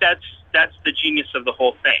think that's the genius of the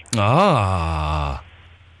whole thing. Ah.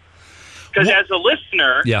 Because as a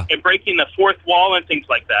listener, Yeah. and breaking the fourth wall and things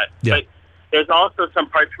like that, Yeah. but there's also some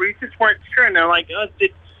parts where you just weren't sure, and they're like, oh,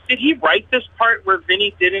 did he write this part where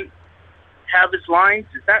Vinny didn't have his lines.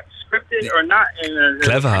 Is that scripted or not?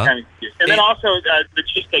 Clever, huh? And then also the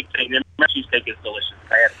cheesesteak thing. The American cheesesteak is delicious.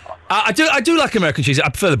 I do like American cheese. I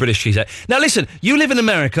prefer the British cheese. Now listen, you live in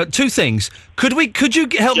America. Two things. Could you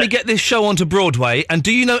help me get this show onto Broadway? And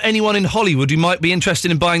do you know anyone in Hollywood who might be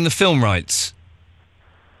interested in buying the film rights?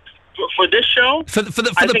 For this show? For the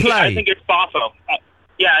play? I think it's Boffo.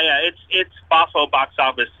 It's Boffo box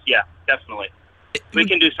office. Yeah, definitely. We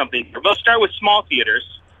can do something here. We'll start with small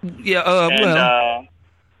theaters. Yeah,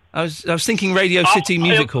 I was thinking Radio City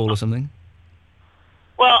Music Hall or something.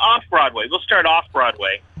 Well, off-Broadway. We'll start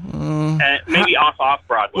off-Broadway. Maybe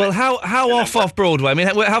off-Broadway. Well, how off Broadway? I mean,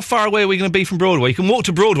 how far away are we going to be from Broadway? You can walk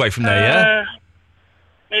to Broadway from there, yeah?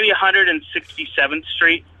 Maybe 167th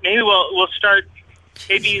Street. Maybe we'll start,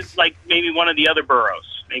 maybe one of the other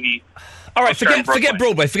boroughs. Maybe. All right, forget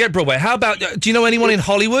Broadway. How about, do you know anyone in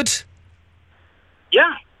Hollywood?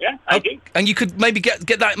 Yeah, I do. And you could maybe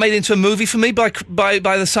get that made into a movie for me by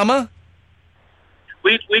the summer?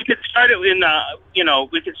 We could start it in,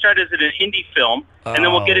 we could start it as an indie film, and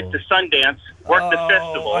then we'll get it to Sundance, work the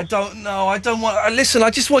festival. I don't know. I don't want... Listen, I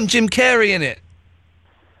just want Jim Carrey in it.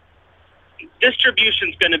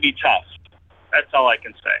 Distribution's going to be tough. That's all I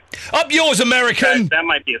can say. Up yours, American! That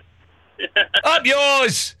might be... Up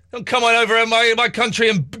yours! Don't come on over in my country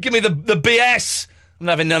and give me the BS. I'm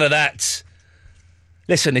not having none of that.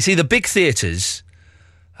 Listen, it's either big theatres...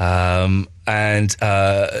 and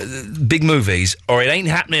big movies, or it ain't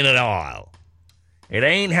happening at all. It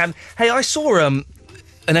ain't happening. Hey, I saw an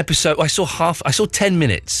episode. I saw 10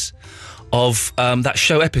 minutes of that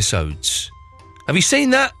show Episodes. Have you seen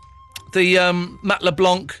that? The Matt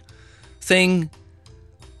LeBlanc thing.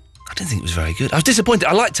 I didn't think it was very good. I was disappointed.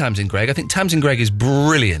 I like Tamsin Greig. I think Tamsin Greig is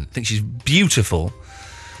brilliant. I think she's beautiful.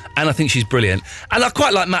 And I think she's brilliant. And I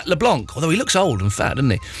quite like Matt LeBlanc, although he looks old and fat,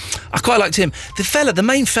 doesn't he? I quite liked him. The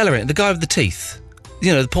main fella in it, the guy with the teeth.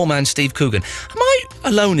 You know, the poor man, Steve Coogan. Am I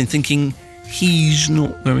alone in thinking he's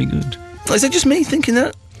not very good? Is that just me thinking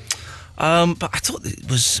that? But I thought it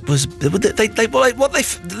was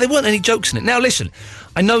they weren't any jokes in it. Now, listen,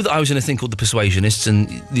 I know that I was in a thing called The Persuasionists and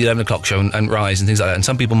the 11 o'clock show and Rise and things like that, and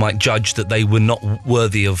some people might judge that they were not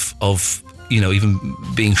worthy of even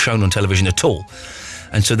being shown on television at all.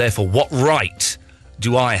 And so, therefore, what right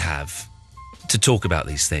do I have to talk about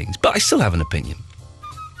these things? But I still have an opinion.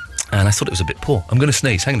 And I thought it was a bit poor. I'm going to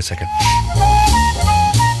sneeze. Hang on a second.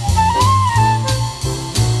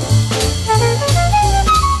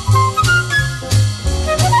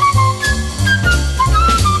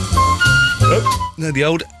 Oh, no,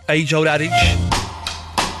 the age-old adage.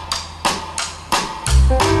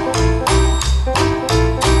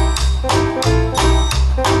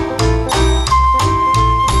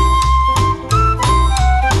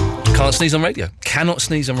 Can't sneeze on radio. Cannot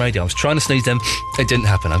sneeze on radio. I was trying to sneeze then. It didn't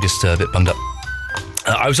happen. I'm just a bit bummed up.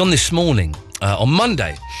 I was on this morning, on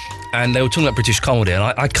Monday, and they were talking about British comedy, and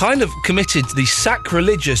I kind of committed the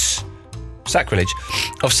sacrilege of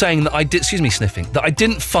saying that that I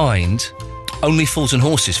didn't find Only Fools and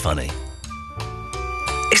Horses funny.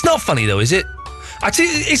 It's not funny, though, is it?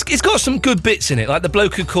 It's got some good bits in it, like the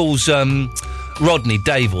bloke who calls Rodney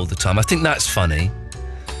Dave all the time. I think that's funny.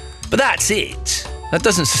 But that's it. That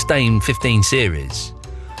doesn't sustain 15 series.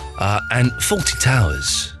 And Fawlty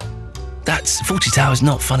Towers. Fawlty Towers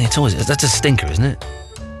not funny at all, is it? That's a stinker, isn't it?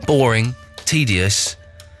 Boring, tedious.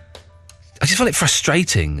 I just find it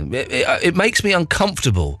frustrating. It makes me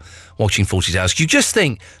uncomfortable watching Fawlty Towers. You just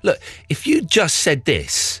think, look, if you just said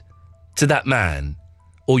this to that man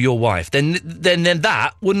or your wife, then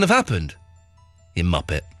that wouldn't have happened. You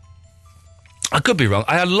muppet. I could be wrong.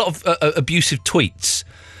 I had a lot of abusive tweets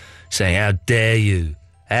saying, how dare you?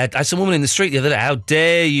 I had some woman in the street the other day, how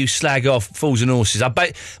dare you slag off Fools and Horses?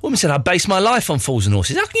 Woman said, I base my life on Fools and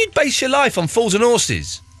Horses. How can you base your life on Fools and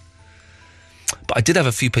Horses? But I did have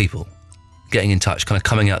a few people getting in touch, kind of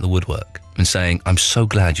coming out of the woodwork and saying, I'm so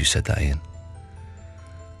glad you said that, Ian.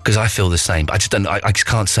 Because I feel the same, but I just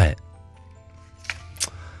can't say it.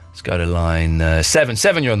 Let's go to line 7.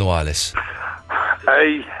 7, you're on the wireless.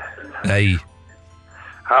 Hey. Hey.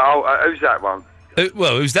 Who's that one?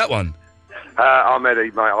 Who's that one? I'm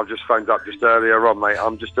Eddie, mate. I just phoned up just earlier on, mate.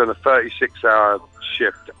 I'm just doing a 36-hour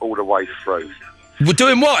shift all the way through. We're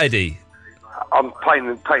doing what, Eddie? I'm painting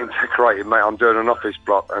and decorating, mate. I'm doing an office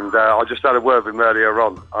block, and I just had a word with him earlier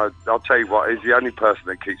on. I'll tell you what, he's the only person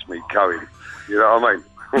that keeps me going. You know what I mean?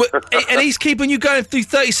 And he's keeping you going through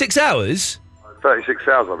 36 hours? 36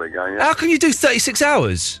 hours I've been going, yeah. How can you do 36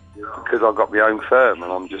 hours? Because I've got my own firm,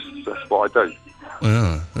 and that's what I do.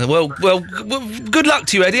 Well, good luck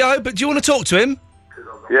to you, Eddie. But do you want to talk to him?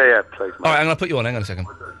 Yeah, please. All right, I'm going to put you on. Hang on a second.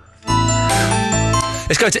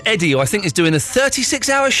 Let's go to Eddie, who I think is doing a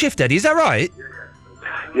 36-hour shift, Eddie. Is that right?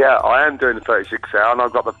 Yeah, I am doing the 36 hour, and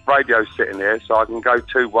I've got the radio sitting here, so I can go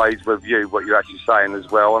two ways with you, what you're actually saying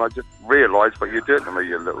as well, and I just realised what you're doing to me,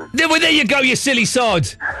 you little... Well, there you go, you silly sod.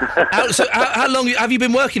 How long have you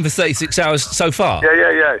been working for 36 hours so far?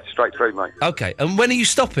 Yeah, straight through, mate. Okay, and when are you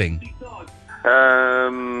stopping?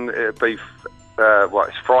 It'll be...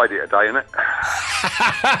 it's Friday today, isn't it?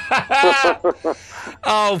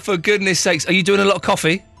 Oh, for goodness sakes. Are you doing a lot of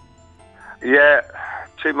coffee? Yeah,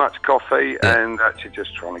 too much coffee and actually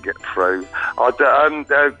just trying to get through.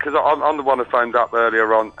 Because I'm the one who phoned up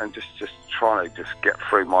earlier on and just trying to just get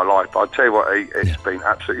through my life. I'll tell you what, it's been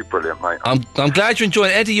absolutely brilliant, mate. I'm glad you're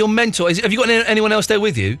enjoying it. Eddie, your mentor, have you got anyone else there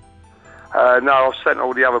with you? No, I've sent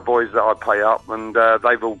all the other boys that I pay up, and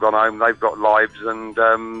they've all gone home. They've got lives, and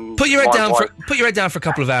put your head down for a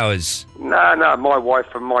couple of hours. No, my wife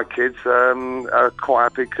and my kids are quite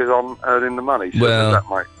happy because I'm earning the money. Well, that,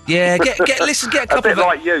 mate. Yeah, get a couple a bit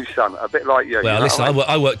like you, son. A bit like you. Well, you listen,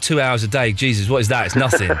 I work 2 hours a day. Jesus, what is that? It's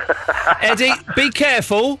nothing. Eddie, be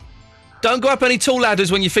careful. Don't go up any tall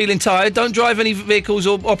ladders when you're feeling tired. Don't drive any vehicles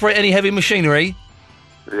or operate any heavy machinery.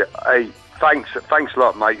 Yeah, hey. Thanks a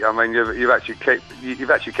lot, mate. I mean, you've actually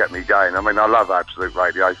kept me going. I mean, I love Absolute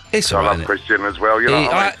Radio. It's all right. I love Christian as well. You know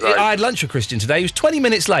I had lunch with Christian today. He was 20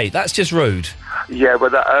 minutes late. That's just rude. Yeah, but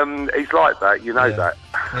he's like that. You know that.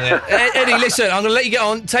 Yeah. Eddie, listen, I'm going to let you get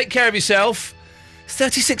on. Take care of yourself.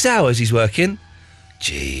 36 hours he's working.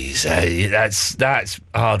 Jeez, that's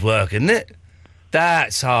hard work, isn't it?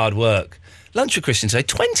 That's hard work. Lunch with Christian today,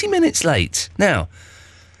 20 minutes late. Now,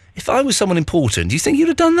 if I was someone important, do you think you'd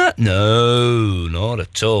have done that? No, not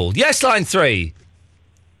at all. Yes, line 3.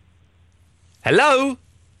 Hello?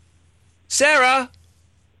 Sarah?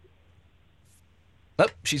 Oh,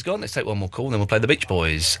 she's gone. Let's take one more call, then we'll play the Beach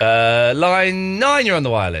Boys. Line 9, you're on the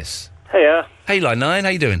wireless. Hiya. Hey, line 9, how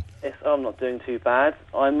you doing? Yes, I'm not doing too bad.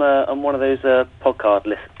 I'm one of those podcast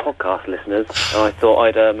listeners, and I thought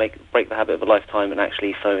I'd break the habit of a lifetime and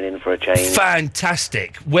actually phone in for a change.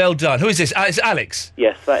 Fantastic. Well done. Who is this? It's Alex?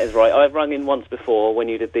 Yes, that is right. I've rung in once before when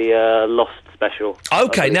you did the Lost special.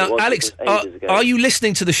 Okay, now, Alex, are you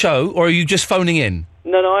listening to the show, or are you just phoning in?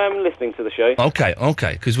 No, I am listening to the show.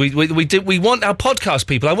 Okay, because we want our podcast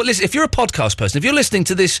people. Listen, if you're a podcast person, if you're listening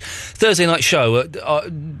to this Thursday night show at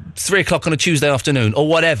 3 o'clock on a Tuesday afternoon, or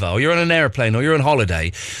whatever, or you're on an aeroplane, or you're on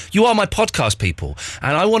holiday, you are my podcast people,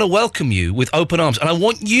 and I want to welcome you with open arms, and I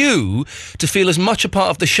want you to feel as much a part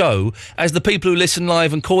of the show as the people who listen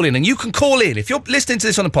live and call in. And you can call in if you're listening to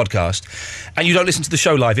this on a podcast and you don't listen to the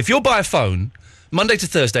show live. If you're by a phone, Monday to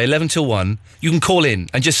Thursday, 11 till 1, you can call in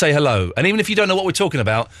and just say hello. And even if you don't know what we're talking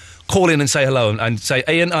about, call in and say hello and say,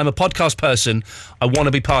 Ian, I'm a podcast person. I want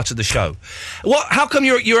to be part of the show. How come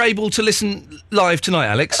you're able to listen live tonight,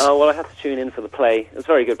 Alex? Oh, well, I had to tune in for the play. It was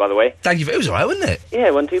very good, by the way. Thank you. It was all right, wasn't it? Yeah,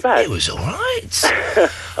 it wasn't too bad. It was all right.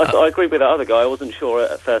 I agree with that other guy. I wasn't sure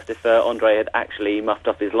at first if Andre had actually muffed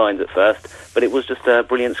up his lines at first, but it was just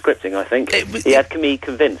brilliant scripting, I think. He had me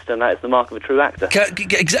convinced, and that is the mark of a true actor.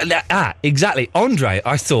 Exactly. Andre,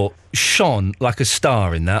 I thought, shone like a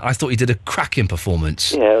star in that. I thought he did a cracking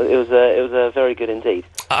performance. Yeah, it was very good indeed.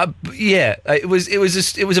 It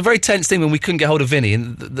was a very tense thing when we couldn't get hold of Vinny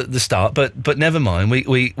in the start, but never mind,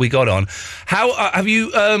 we got on. How have you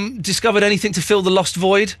discovered anything to fill the lost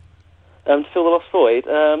void? To fill the lost void?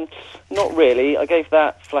 Not really. I gave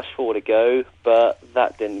that Flash Forward a go, but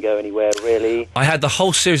that didn't go anywhere, really. I had the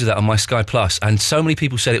whole series of that on my Sky Plus, and so many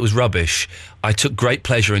people said it was rubbish. I took great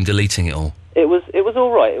pleasure in deleting it all. It was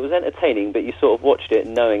all right. It was entertaining, but you sort of watched it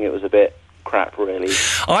knowing it was a bit crap, really.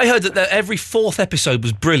 I heard that every 4th episode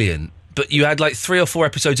was brilliant, but you had like 3 or 4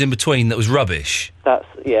 episodes in between that was rubbish.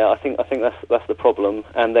 I think that's the problem.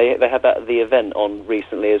 And they had the event on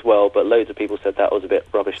recently as well, but loads of people said that was a bit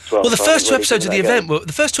rubbish as well. Well, the first 2 episodes of the event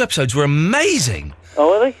were amazing. Oh,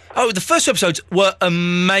 were they? Oh, the first 2 episodes were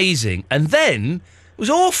amazing, and then it was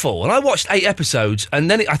awful. And I watched 8 episodes, and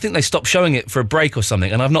then I think they stopped showing it for a break or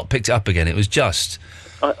something, and I've not picked it up again. It was just...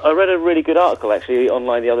 I read a really good article, actually,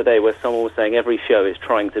 online the other day where someone was saying every show is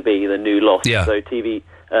trying to be the new Lost. Yeah. So TV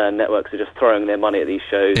networks are just throwing their money at these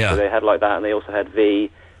shows. Yeah. So they had like that, and they also had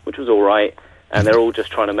V, which was all right. And they're all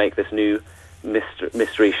just trying to make this new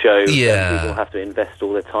mystery show. Yeah. And people have to invest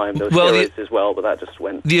all their time. There were steroids as well, but that just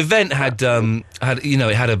went... The event had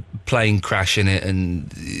it had a plane crash in it, and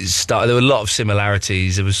there were a lot of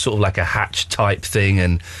similarities. It was sort of like a Hatch type thing,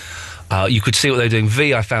 and You could see what they were doing.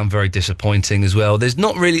 V, I found very disappointing as well. There's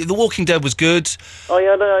not really... The Walking Dead was good. Oh,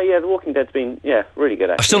 yeah, The Walking Dead's been, really good,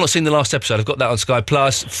 actually. I've still not seen the last episode. I've got that on Sky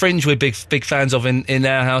Plus. Fringe we're big fans of in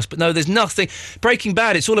our house. But no, there's nothing... Breaking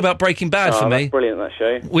Bad, it's all about Breaking Bad for me. That's brilliant, that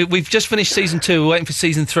show. We've just finished season 2. We're waiting for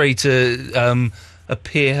season 3 to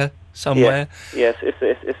appear somewhere. Yes,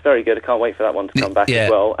 it's very good. I can't wait for that one to come back as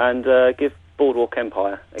well. And give Boardwalk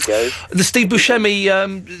Empire a go. The Steve Buscemi,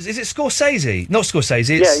 is it Scorsese? Not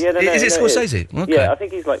Scorsese. Is it Scorsese? Okay. Yeah, I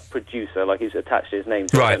think he's like producer, like he's attached to his name.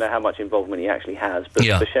 So I don't know how much involvement he actually has, but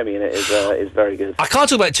Buscemi in it is very good. I can't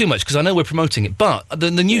talk about it too much because I know we're promoting it, but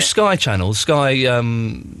the new Sky channel, Sky,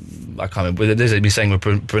 I can't remember, there's been saying we're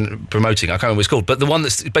promoting, I can't remember what it's called, but the one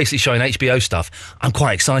that's basically showing HBO stuff, I'm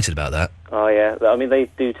quite excited about that. Oh yeah, I mean they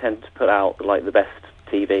do tend to put out like the best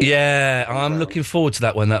TV. Yeah, I'm looking forward to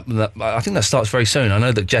that one. That I think that starts very soon. I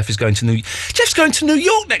know that Jeff's going to New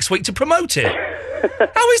York next week to promote it.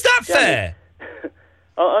 How is that fair?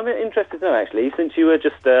 I'm interested to know, actually, since you were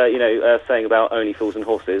just saying about Only Fools and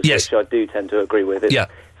Horses, which I do tend to agree with. It's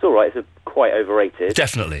all right. It's quite overrated.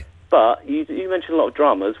 Definitely. But you mentioned a lot of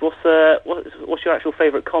dramas. What's your actual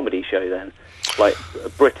favourite comedy show then? Like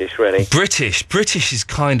British, really? British is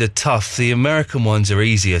kind of tough. The American ones are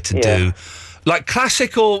easier to do. Like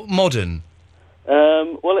classic or modern?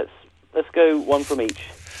 Well, let's go one from each.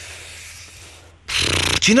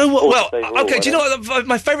 Do you know what? Do you know what?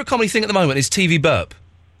 My favourite comedy thing at the moment is TV Burp.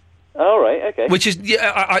 All right, okay. Which is,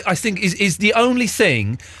 I think, is the only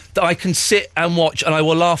thing that I can sit and watch and I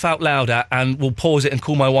will laugh out loud at and will pause it and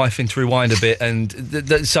call my wife in to rewind a bit.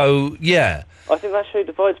 And so, yeah. I think that show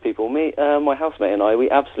divides people. Me, my housemate and I, we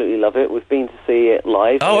absolutely love it. We've been to see it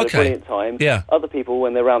live. Oh, okay. It's a brilliant time. Yeah. Other people,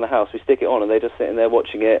 when they're around the house, we stick it on and they're just sitting there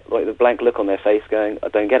watching it, like the blank look on their face going, I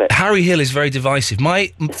don't get it. Harry Hill is very divisive.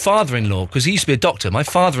 My father-in-law, because he used to be a doctor, my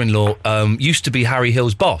father-in-law used to be Harry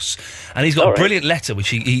Hill's boss. And he's got a brilliant letter, which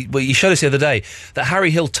he showed us the other day, that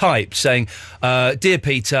Harry Hill typed saying, Dear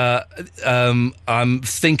Peter, I'm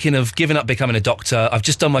thinking of giving up becoming a doctor. I've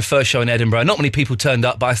just done my first show in Edinburgh. Not many people turned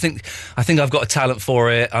up, but I think I've got a talent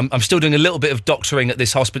for it. I'm still doing a little bit of doctoring at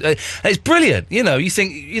this hospital. It's brilliant. You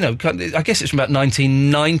think, I guess it's from about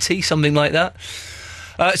 1990, something like that.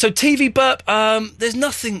 So TV Burp, there's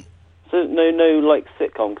nothing... So no, like,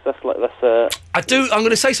 sitcom, because that's... I'm going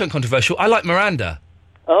to say something controversial. I like Miranda.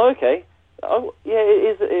 Oh, okay. Oh, yeah,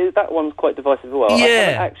 it is, that one's quite divisive as well. Yeah. I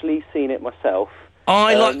haven't actually seen it myself.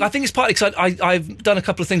 I think it's partly because I've done a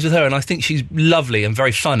couple of things with her and I think she's lovely and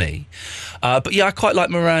very funny. But yeah, I quite like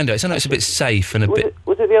Miranda. I know it's a bit safe and Was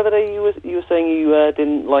it the other day you were saying you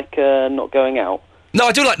didn't like Not Going Out? No,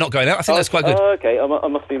 I do like Not Going Out. I think that's quite good. Oh, okay. I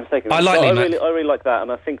must be mistaken. I like I really like that, and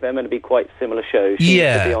I think they're meant to be quite similar shows. She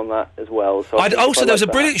used to be on that as well. So there was a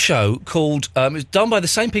brilliant show called, it was done by the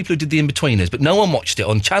same people who did The In-Betweeners, but no one watched it,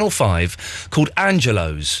 on Channel 5, called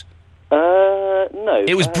Angelos. No.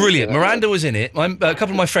 It was brilliant. Miranda was in it. A couple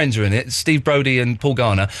of my friends were in it, Steve Brody and Paul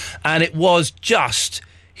Garner, and it was just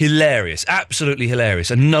hilarious, absolutely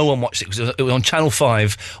hilarious, and no one watched it because it was on Channel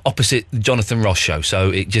 5 opposite the Jonathan Ross show, so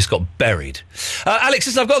it just got buried. Alex,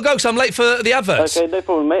 listen, I've got to go because I'm late for the adverts. Okay, no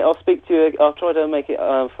problem, mate. I'll speak to you. I'll try to make it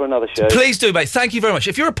for another show. Please do, mate. Thank you very much.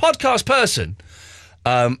 If you're a podcast person...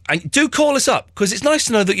 and do call us up, because it's nice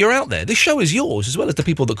to know that you're out there. This show is yours, as well as the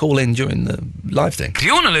people that call in during the live thing. Do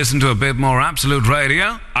you want to listen to a bit more Absolute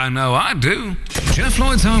Radio? I know I do. Jeff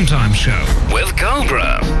Lloyd's Home Time Show with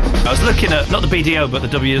Cobra. I was looking at, not the BDO, but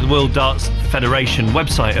the World Darts Federation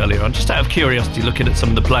website earlier on, just out of curiosity, looking at some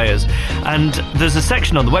of the players. And there's a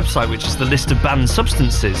section on the website which is the list of banned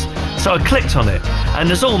substances. So I clicked on it, and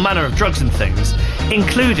there's all manner of drugs and things,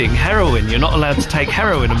 including heroin. You're not allowed to take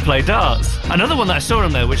heroin and play darts. Another one that I saw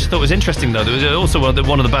on there, which I thought was interesting, though, there was also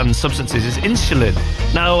one of the banned substances is insulin.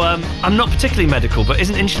 Now, I'm not particularly medical, but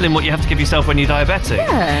isn't insulin what you have to give yourself when you're diabetic?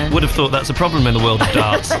 Yeah. Would have thought that's a problem in the world of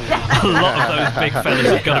darts. A lot of those big fellas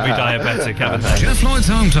have got to be diabetic, haven't they? Jeff Lloyd's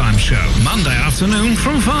Home Time Show, Monday afternoon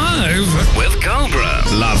from 5 with Cobra.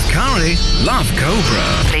 Love curry, love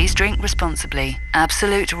Cobra. Please drink responsibly.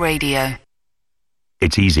 Absolute Radio.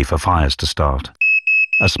 It's easy for fires to start.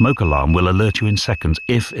 A smoke alarm will alert you in seconds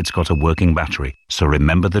if it's got a working battery. So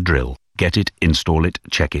remember the drill. Get it, install it,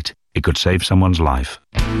 check it. It could save someone's life.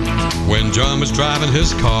 When John was driving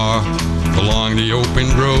his car along the open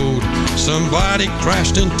road, somebody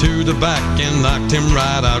crashed into the back and knocked him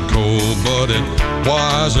right out cold. But it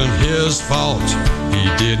wasn't his fault. He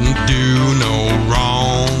didn't do no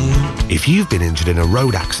wrong. If you've been injured in a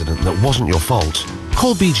road accident that wasn't your fault,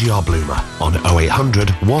 call BGR Bloomer on 0800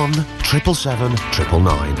 1 777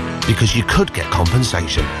 999 because you could get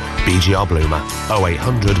compensation. BGR Bloomer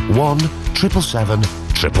 0800 1 777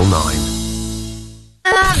 999.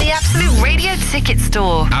 The Absolute Radio Ticket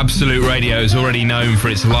Store. Absolute Radio is already known for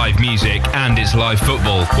its live music and its live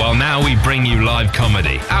football, while now we bring you live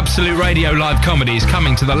comedy. Absolute Radio Live Comedy is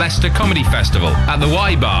coming to the Leicester Comedy Festival at the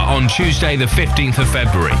Y Bar on Tuesday the 15th of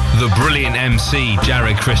February. The brilliant MC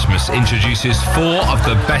Jared Christmas introduces 4 of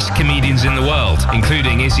the best comedians in the world,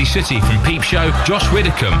 including Izzy Sooty from Peep Show, Josh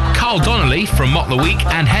Widdicombe, Carl Donnelly from Mock the Week,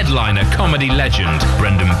 and headliner comedy legend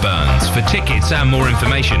Brendan Burns. For tickets and more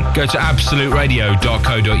information, go to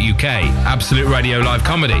absoluteradio.co.uk. Absolute Radio Live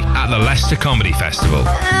Comedy at the Leicester Comedy Festival.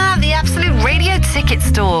 The Absolute Radio Ticket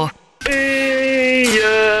Store. Ian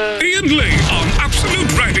Lee on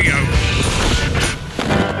Absolute Radio.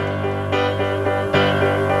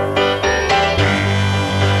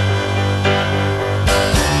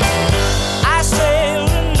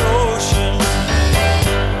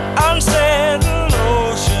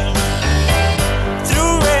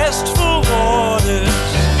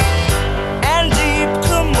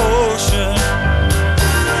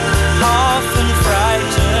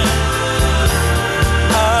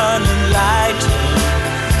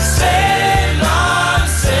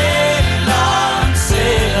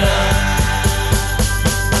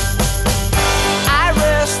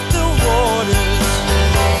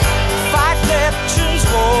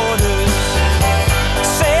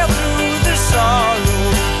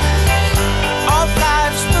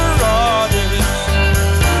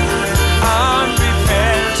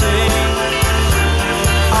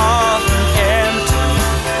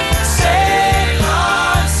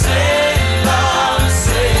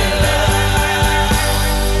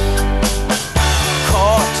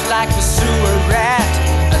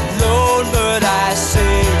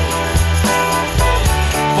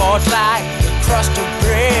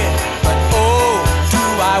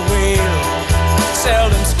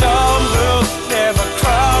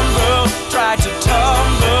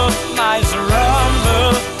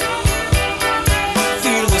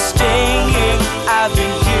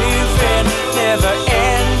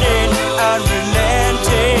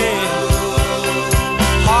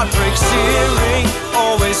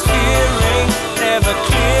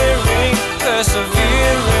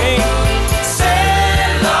 Persevering,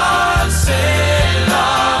 sail on, sail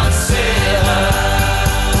on, sail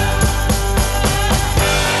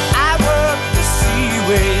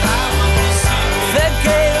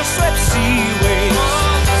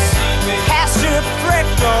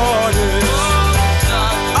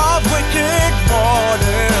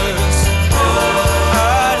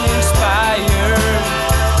Uninspired,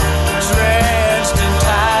 drenched and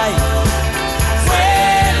tired.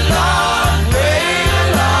 Well,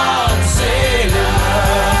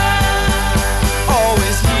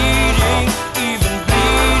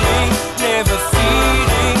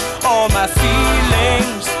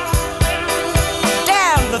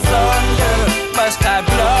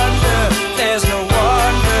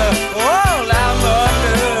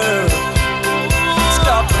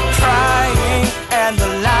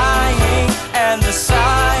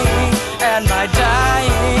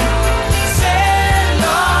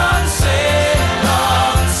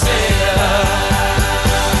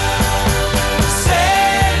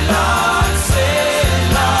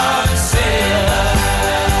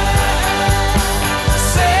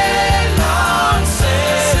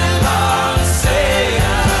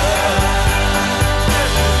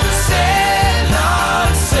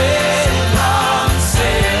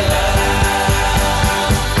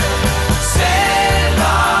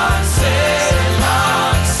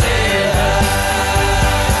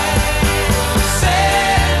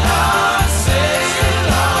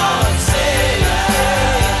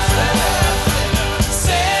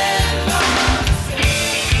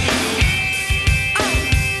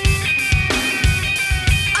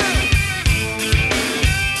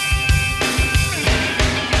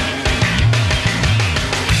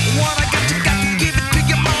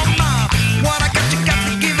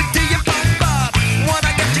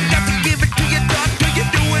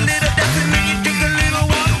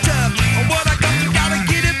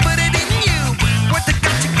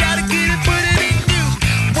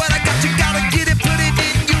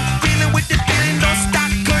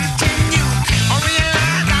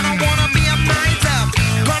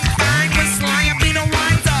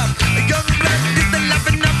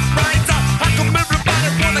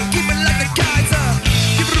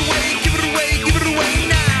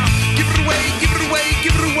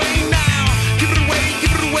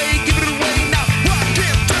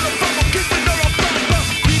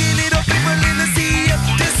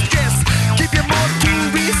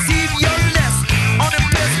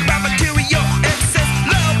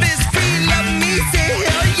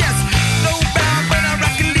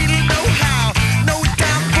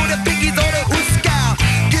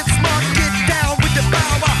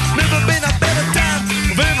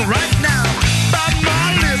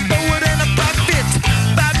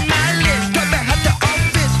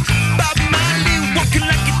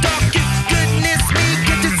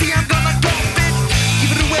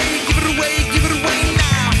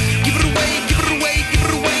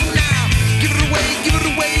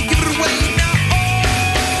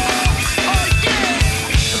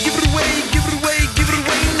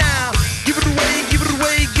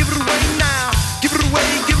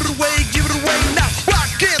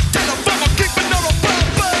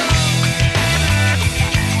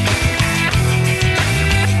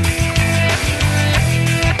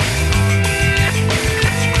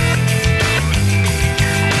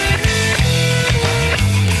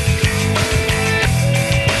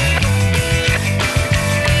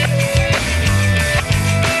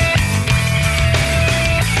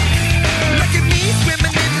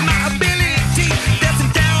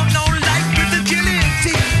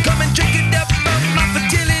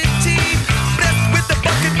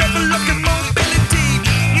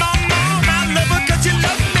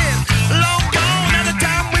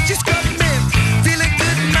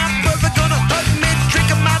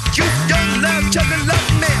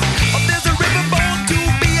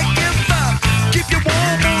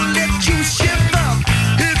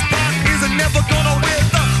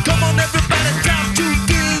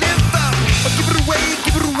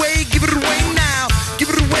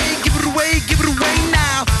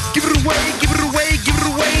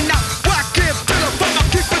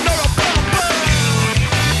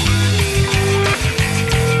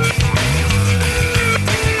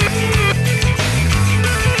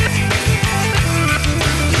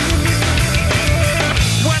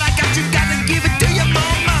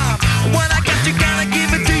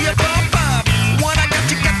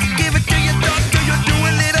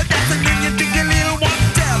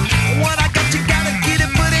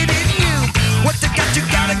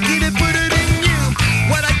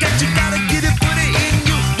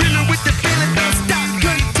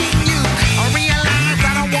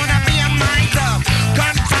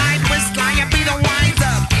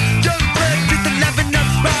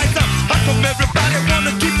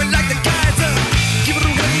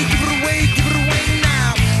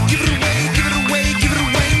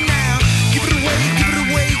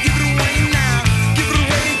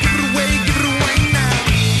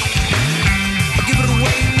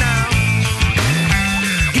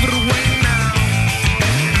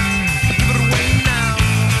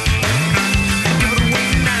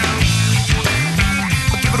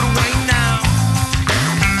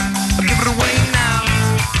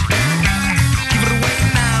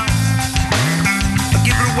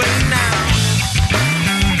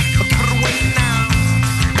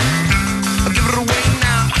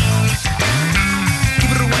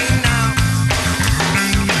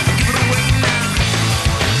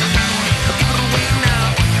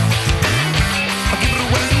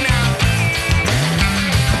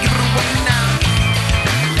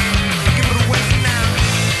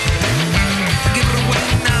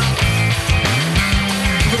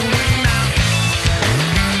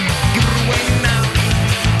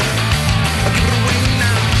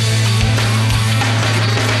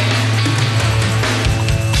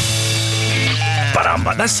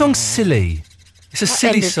 That song's silly. It's a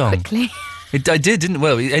silly ended song. quickly. It did, didn't it?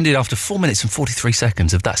 Well, it ended after 4 minutes and 43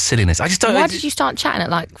 seconds of that silliness. I just don't... Why did you start chatting at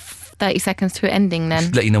like 30 seconds to it ending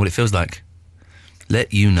then? Let you know what it feels like.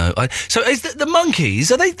 Let you know. So is the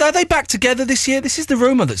Monkees, are they back together this year? This is the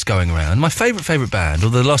rumour that's going around. My favourite band,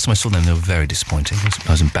 although the last time I saw them they were very disappointing.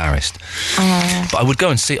 I was embarrassed. But I would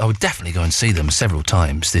definitely go and see them several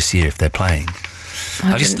times this year if they're playing.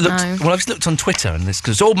 I I've just looked on Twitter and this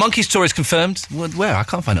because Monkees tour is confirmed. Well, where? I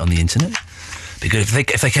can't find it on the internet. Be good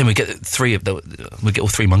if they came. We get all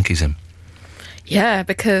 3 Monkees in. Yeah,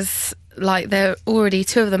 because like they're already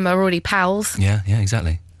 2 of them are already pals. Yeah,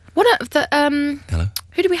 exactly. What are the Hello.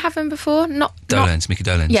 Who did we have him before? Dolenz, Mickey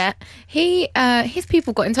Dolenz. Yeah, his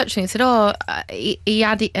people got in touch with me and said,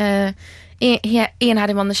 Ian had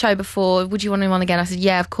him on the show before. Would you want him on again? I said,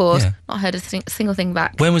 yeah, of course. Yeah. Not heard a single thing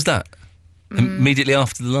back. When was that? Immediately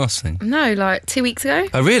after the last thing? No, like 2 weeks ago.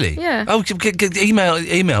 Oh, really? Yeah. Oh,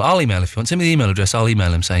 email. I'll email if you want. Send me the email address. I'll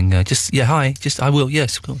email him saying, hi. I will.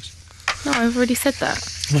 Yes, of course. No, I've already said that.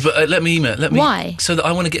 Well, but let me email. Why? So that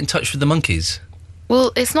I want to get in touch with the Monkees.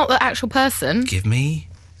 Well, it's not the actual person. Give me.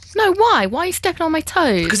 No, why? Why are you stepping on my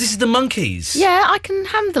toes? Because this is the Monkees. Yeah, I can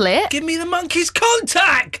handle it. Give me the Monkees'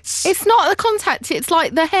 contacts! It's not the contact, it's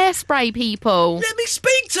like the hairspray people. Let me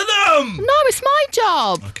speak to them! No, it's my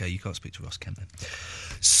job. Okay, you can't speak to Ross Kemp then.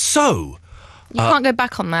 So... You can't go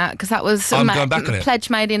back on that, because that was I'm going back on it. Pledge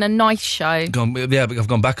made in a nice show. Yeah, but I've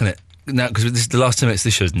gone back on it. Now, because this is the last 2 minutes of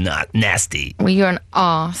this show's not nasty. Well, you're an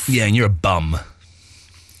arse. Yeah, and you're a bum.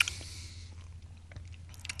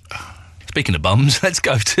 Speaking of bums, let's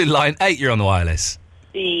go to line 8. You're on the wireless.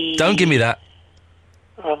 Don't give me that.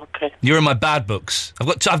 Oh, okay. You're in my bad books.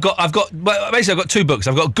 Basically, I've got 2 books.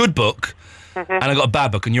 I've got a good book, and I've got a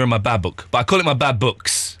bad book, and you're in my bad book. But I call it my bad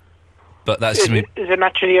books. But that's just me. Is it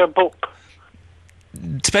actually a book?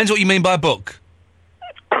 Depends what you mean by a book.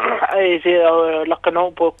 Is it like a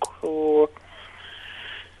notebook, or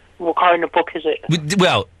what kind of book is it?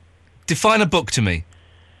 Well, define a book to me.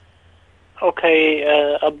 Okay,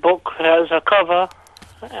 a book has a cover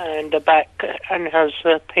and a back and has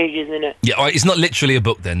pages in it. Yeah, all right, it's not literally a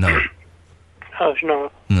book then, no. Oh,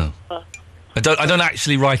 no. No. I don't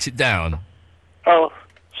actually write it down. Oh,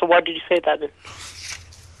 so why did you say that then?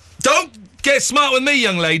 Don't get smart with me,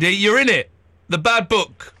 young lady. You're in it. The bad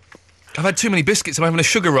book. I've had too many biscuits, I'm having a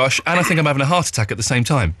sugar rush, and I think I'm having a heart attack at the same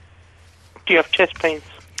time. Do you have chest pains?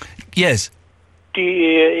 Yes. Do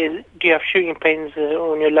you have shooting pains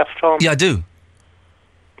on your left arm? Yeah, I do.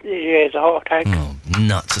 Yeah, it's a heart attack. Oh,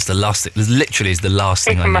 nuts. That's the last thing. This literally is the last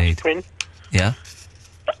thing I need. Aspirin. Yeah?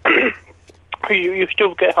 You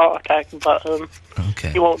still get a heart attack, but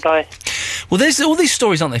okay. You won't die. Well, there's all these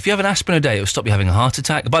stories, aren't there? If you have an aspirin a day, it'll stop you having a heart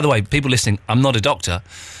attack. By the way, people listening, I'm not a doctor.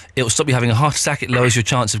 It'll stop you having a heart attack. It lowers your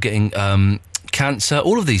chance of getting cancer.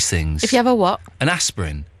 All of these things. If you have a what? An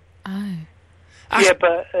aspirin. Oh. Yeah,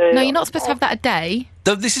 but... no, you're not supposed to have that a day.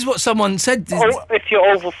 This is what someone said. If you're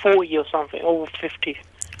over 40 or something, over 50.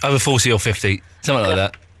 Over 40 or 50, something like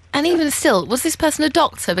that. And even still, was this person a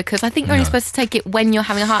doctor? Because I think you're only supposed to take it when you're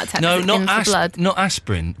having a heart attack. No, not blood. Not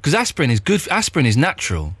aspirin. Because aspirin is good. Aspirin is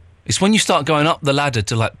natural. It's when you start going up the ladder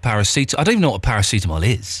to like paracetamol. I don't even know what paracetamol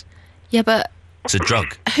is. Yeah, but... It's a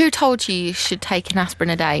drug. Who told you should take an aspirin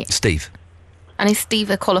a day? Steve. And is Steve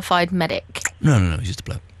a qualified medic? No, he's just a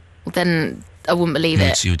bloke. Well, then I wouldn't believe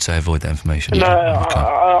it. So you would say avoid that information. No,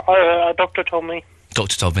 a doctor told me.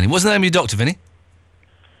 Doctor told Vinny. What's the name of your doctor, Vinny?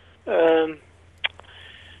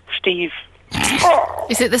 Steve.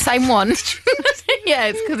 Is it the same one? Yeah,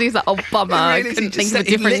 it's because he's like, oh, bummer. I couldn't think of a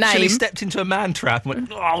different He literally name. stepped into a man trap and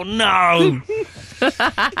went, oh, no.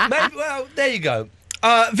 Maybe, well, there you go.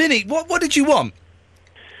 Vinny, what did you want?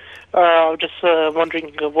 I was just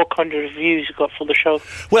wondering what kind of reviews you got for the show.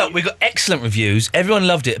 Well, we got excellent reviews. Everyone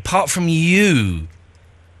loved it, apart from you.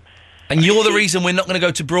 And you're the reason we're not going to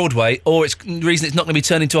go to Broadway, or it's the reason it's not going to be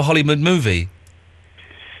turned into a Hollywood movie.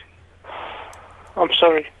 I'm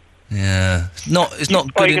sorry. Yeah, it's not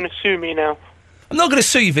good. Are you going to sue me now? I'm not going to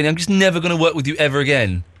sue you, Vinny. I'm just never going to work with you ever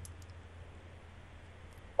again.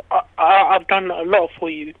 I've done a lot for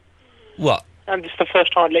you. What? And it's the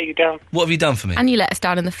first time I let you down. What have you done for me? And you let us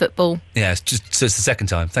down in the football. Yeah, it's the second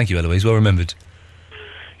time. Thank you, Eloise. Well remembered.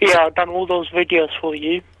 Yeah, I've done all those videos for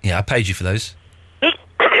you. Yeah, I paid you for those.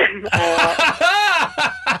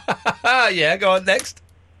 Yeah, go on, next.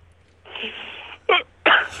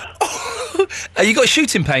 You got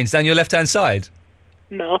shooting pains down your left-hand side?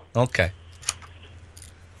 No. Okay.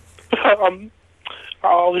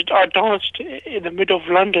 I danced in the middle of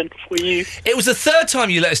London for you. It was the third time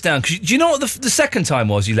you let us down. Do you know what the second time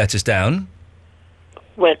was you let us down?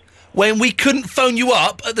 When? when we couldn't phone you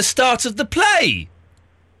up at the start of the play?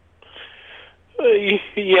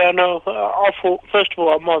 Yeah, no. I thought, first of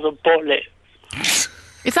all, I might as well bottle it.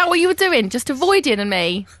 Is that what you were doing? Just avoiding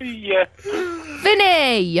me? Yeah.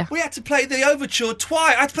 Vinny! We had to play the overture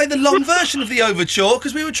twice. I had to play the long version of the overture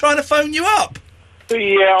because we were trying to phone you up.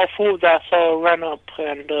 Yeah, I thought that, so I ran up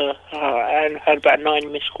and had about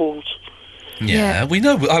 9 missed calls. Yeah, we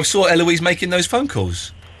know. I saw Eloise making those phone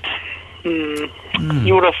calls. You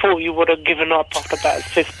would have thought you would have given up after about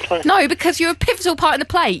the 5th time. No, because you're a pivotal part in the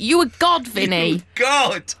play. You were God, Vinny.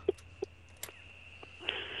 God!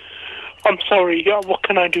 I'm sorry. What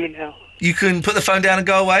can I do now? You can put the phone down and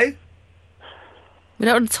go away? We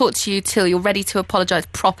don't want to talk to you till you're ready to apologise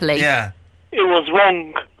properly. Yeah. It was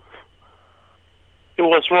wrong. It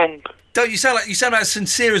was wrong. Don't you sound like as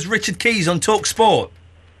sincere as Richard Keys on Talk Sport?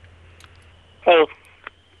 Oh.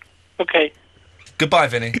 Okay. Goodbye,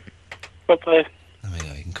 Vinny. Bye-bye. There we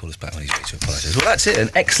go. You can call us back when he's ready to apologise. Well, that's it. An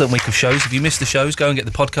excellent week of shows. If you missed the shows, go and get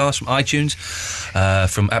the podcast from iTunes,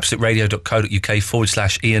 from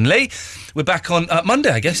absoluteradio.co.uk/Ian Lee. We're back on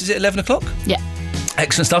Monday, I guess. Is it 11 o'clock? Yeah.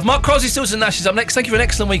 Excellent stuff. Mark Crosby, Stills and Nash is up next. Thank you for an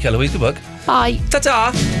excellent week, Eloise. Good work. Bye.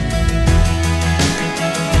 Ta-ta.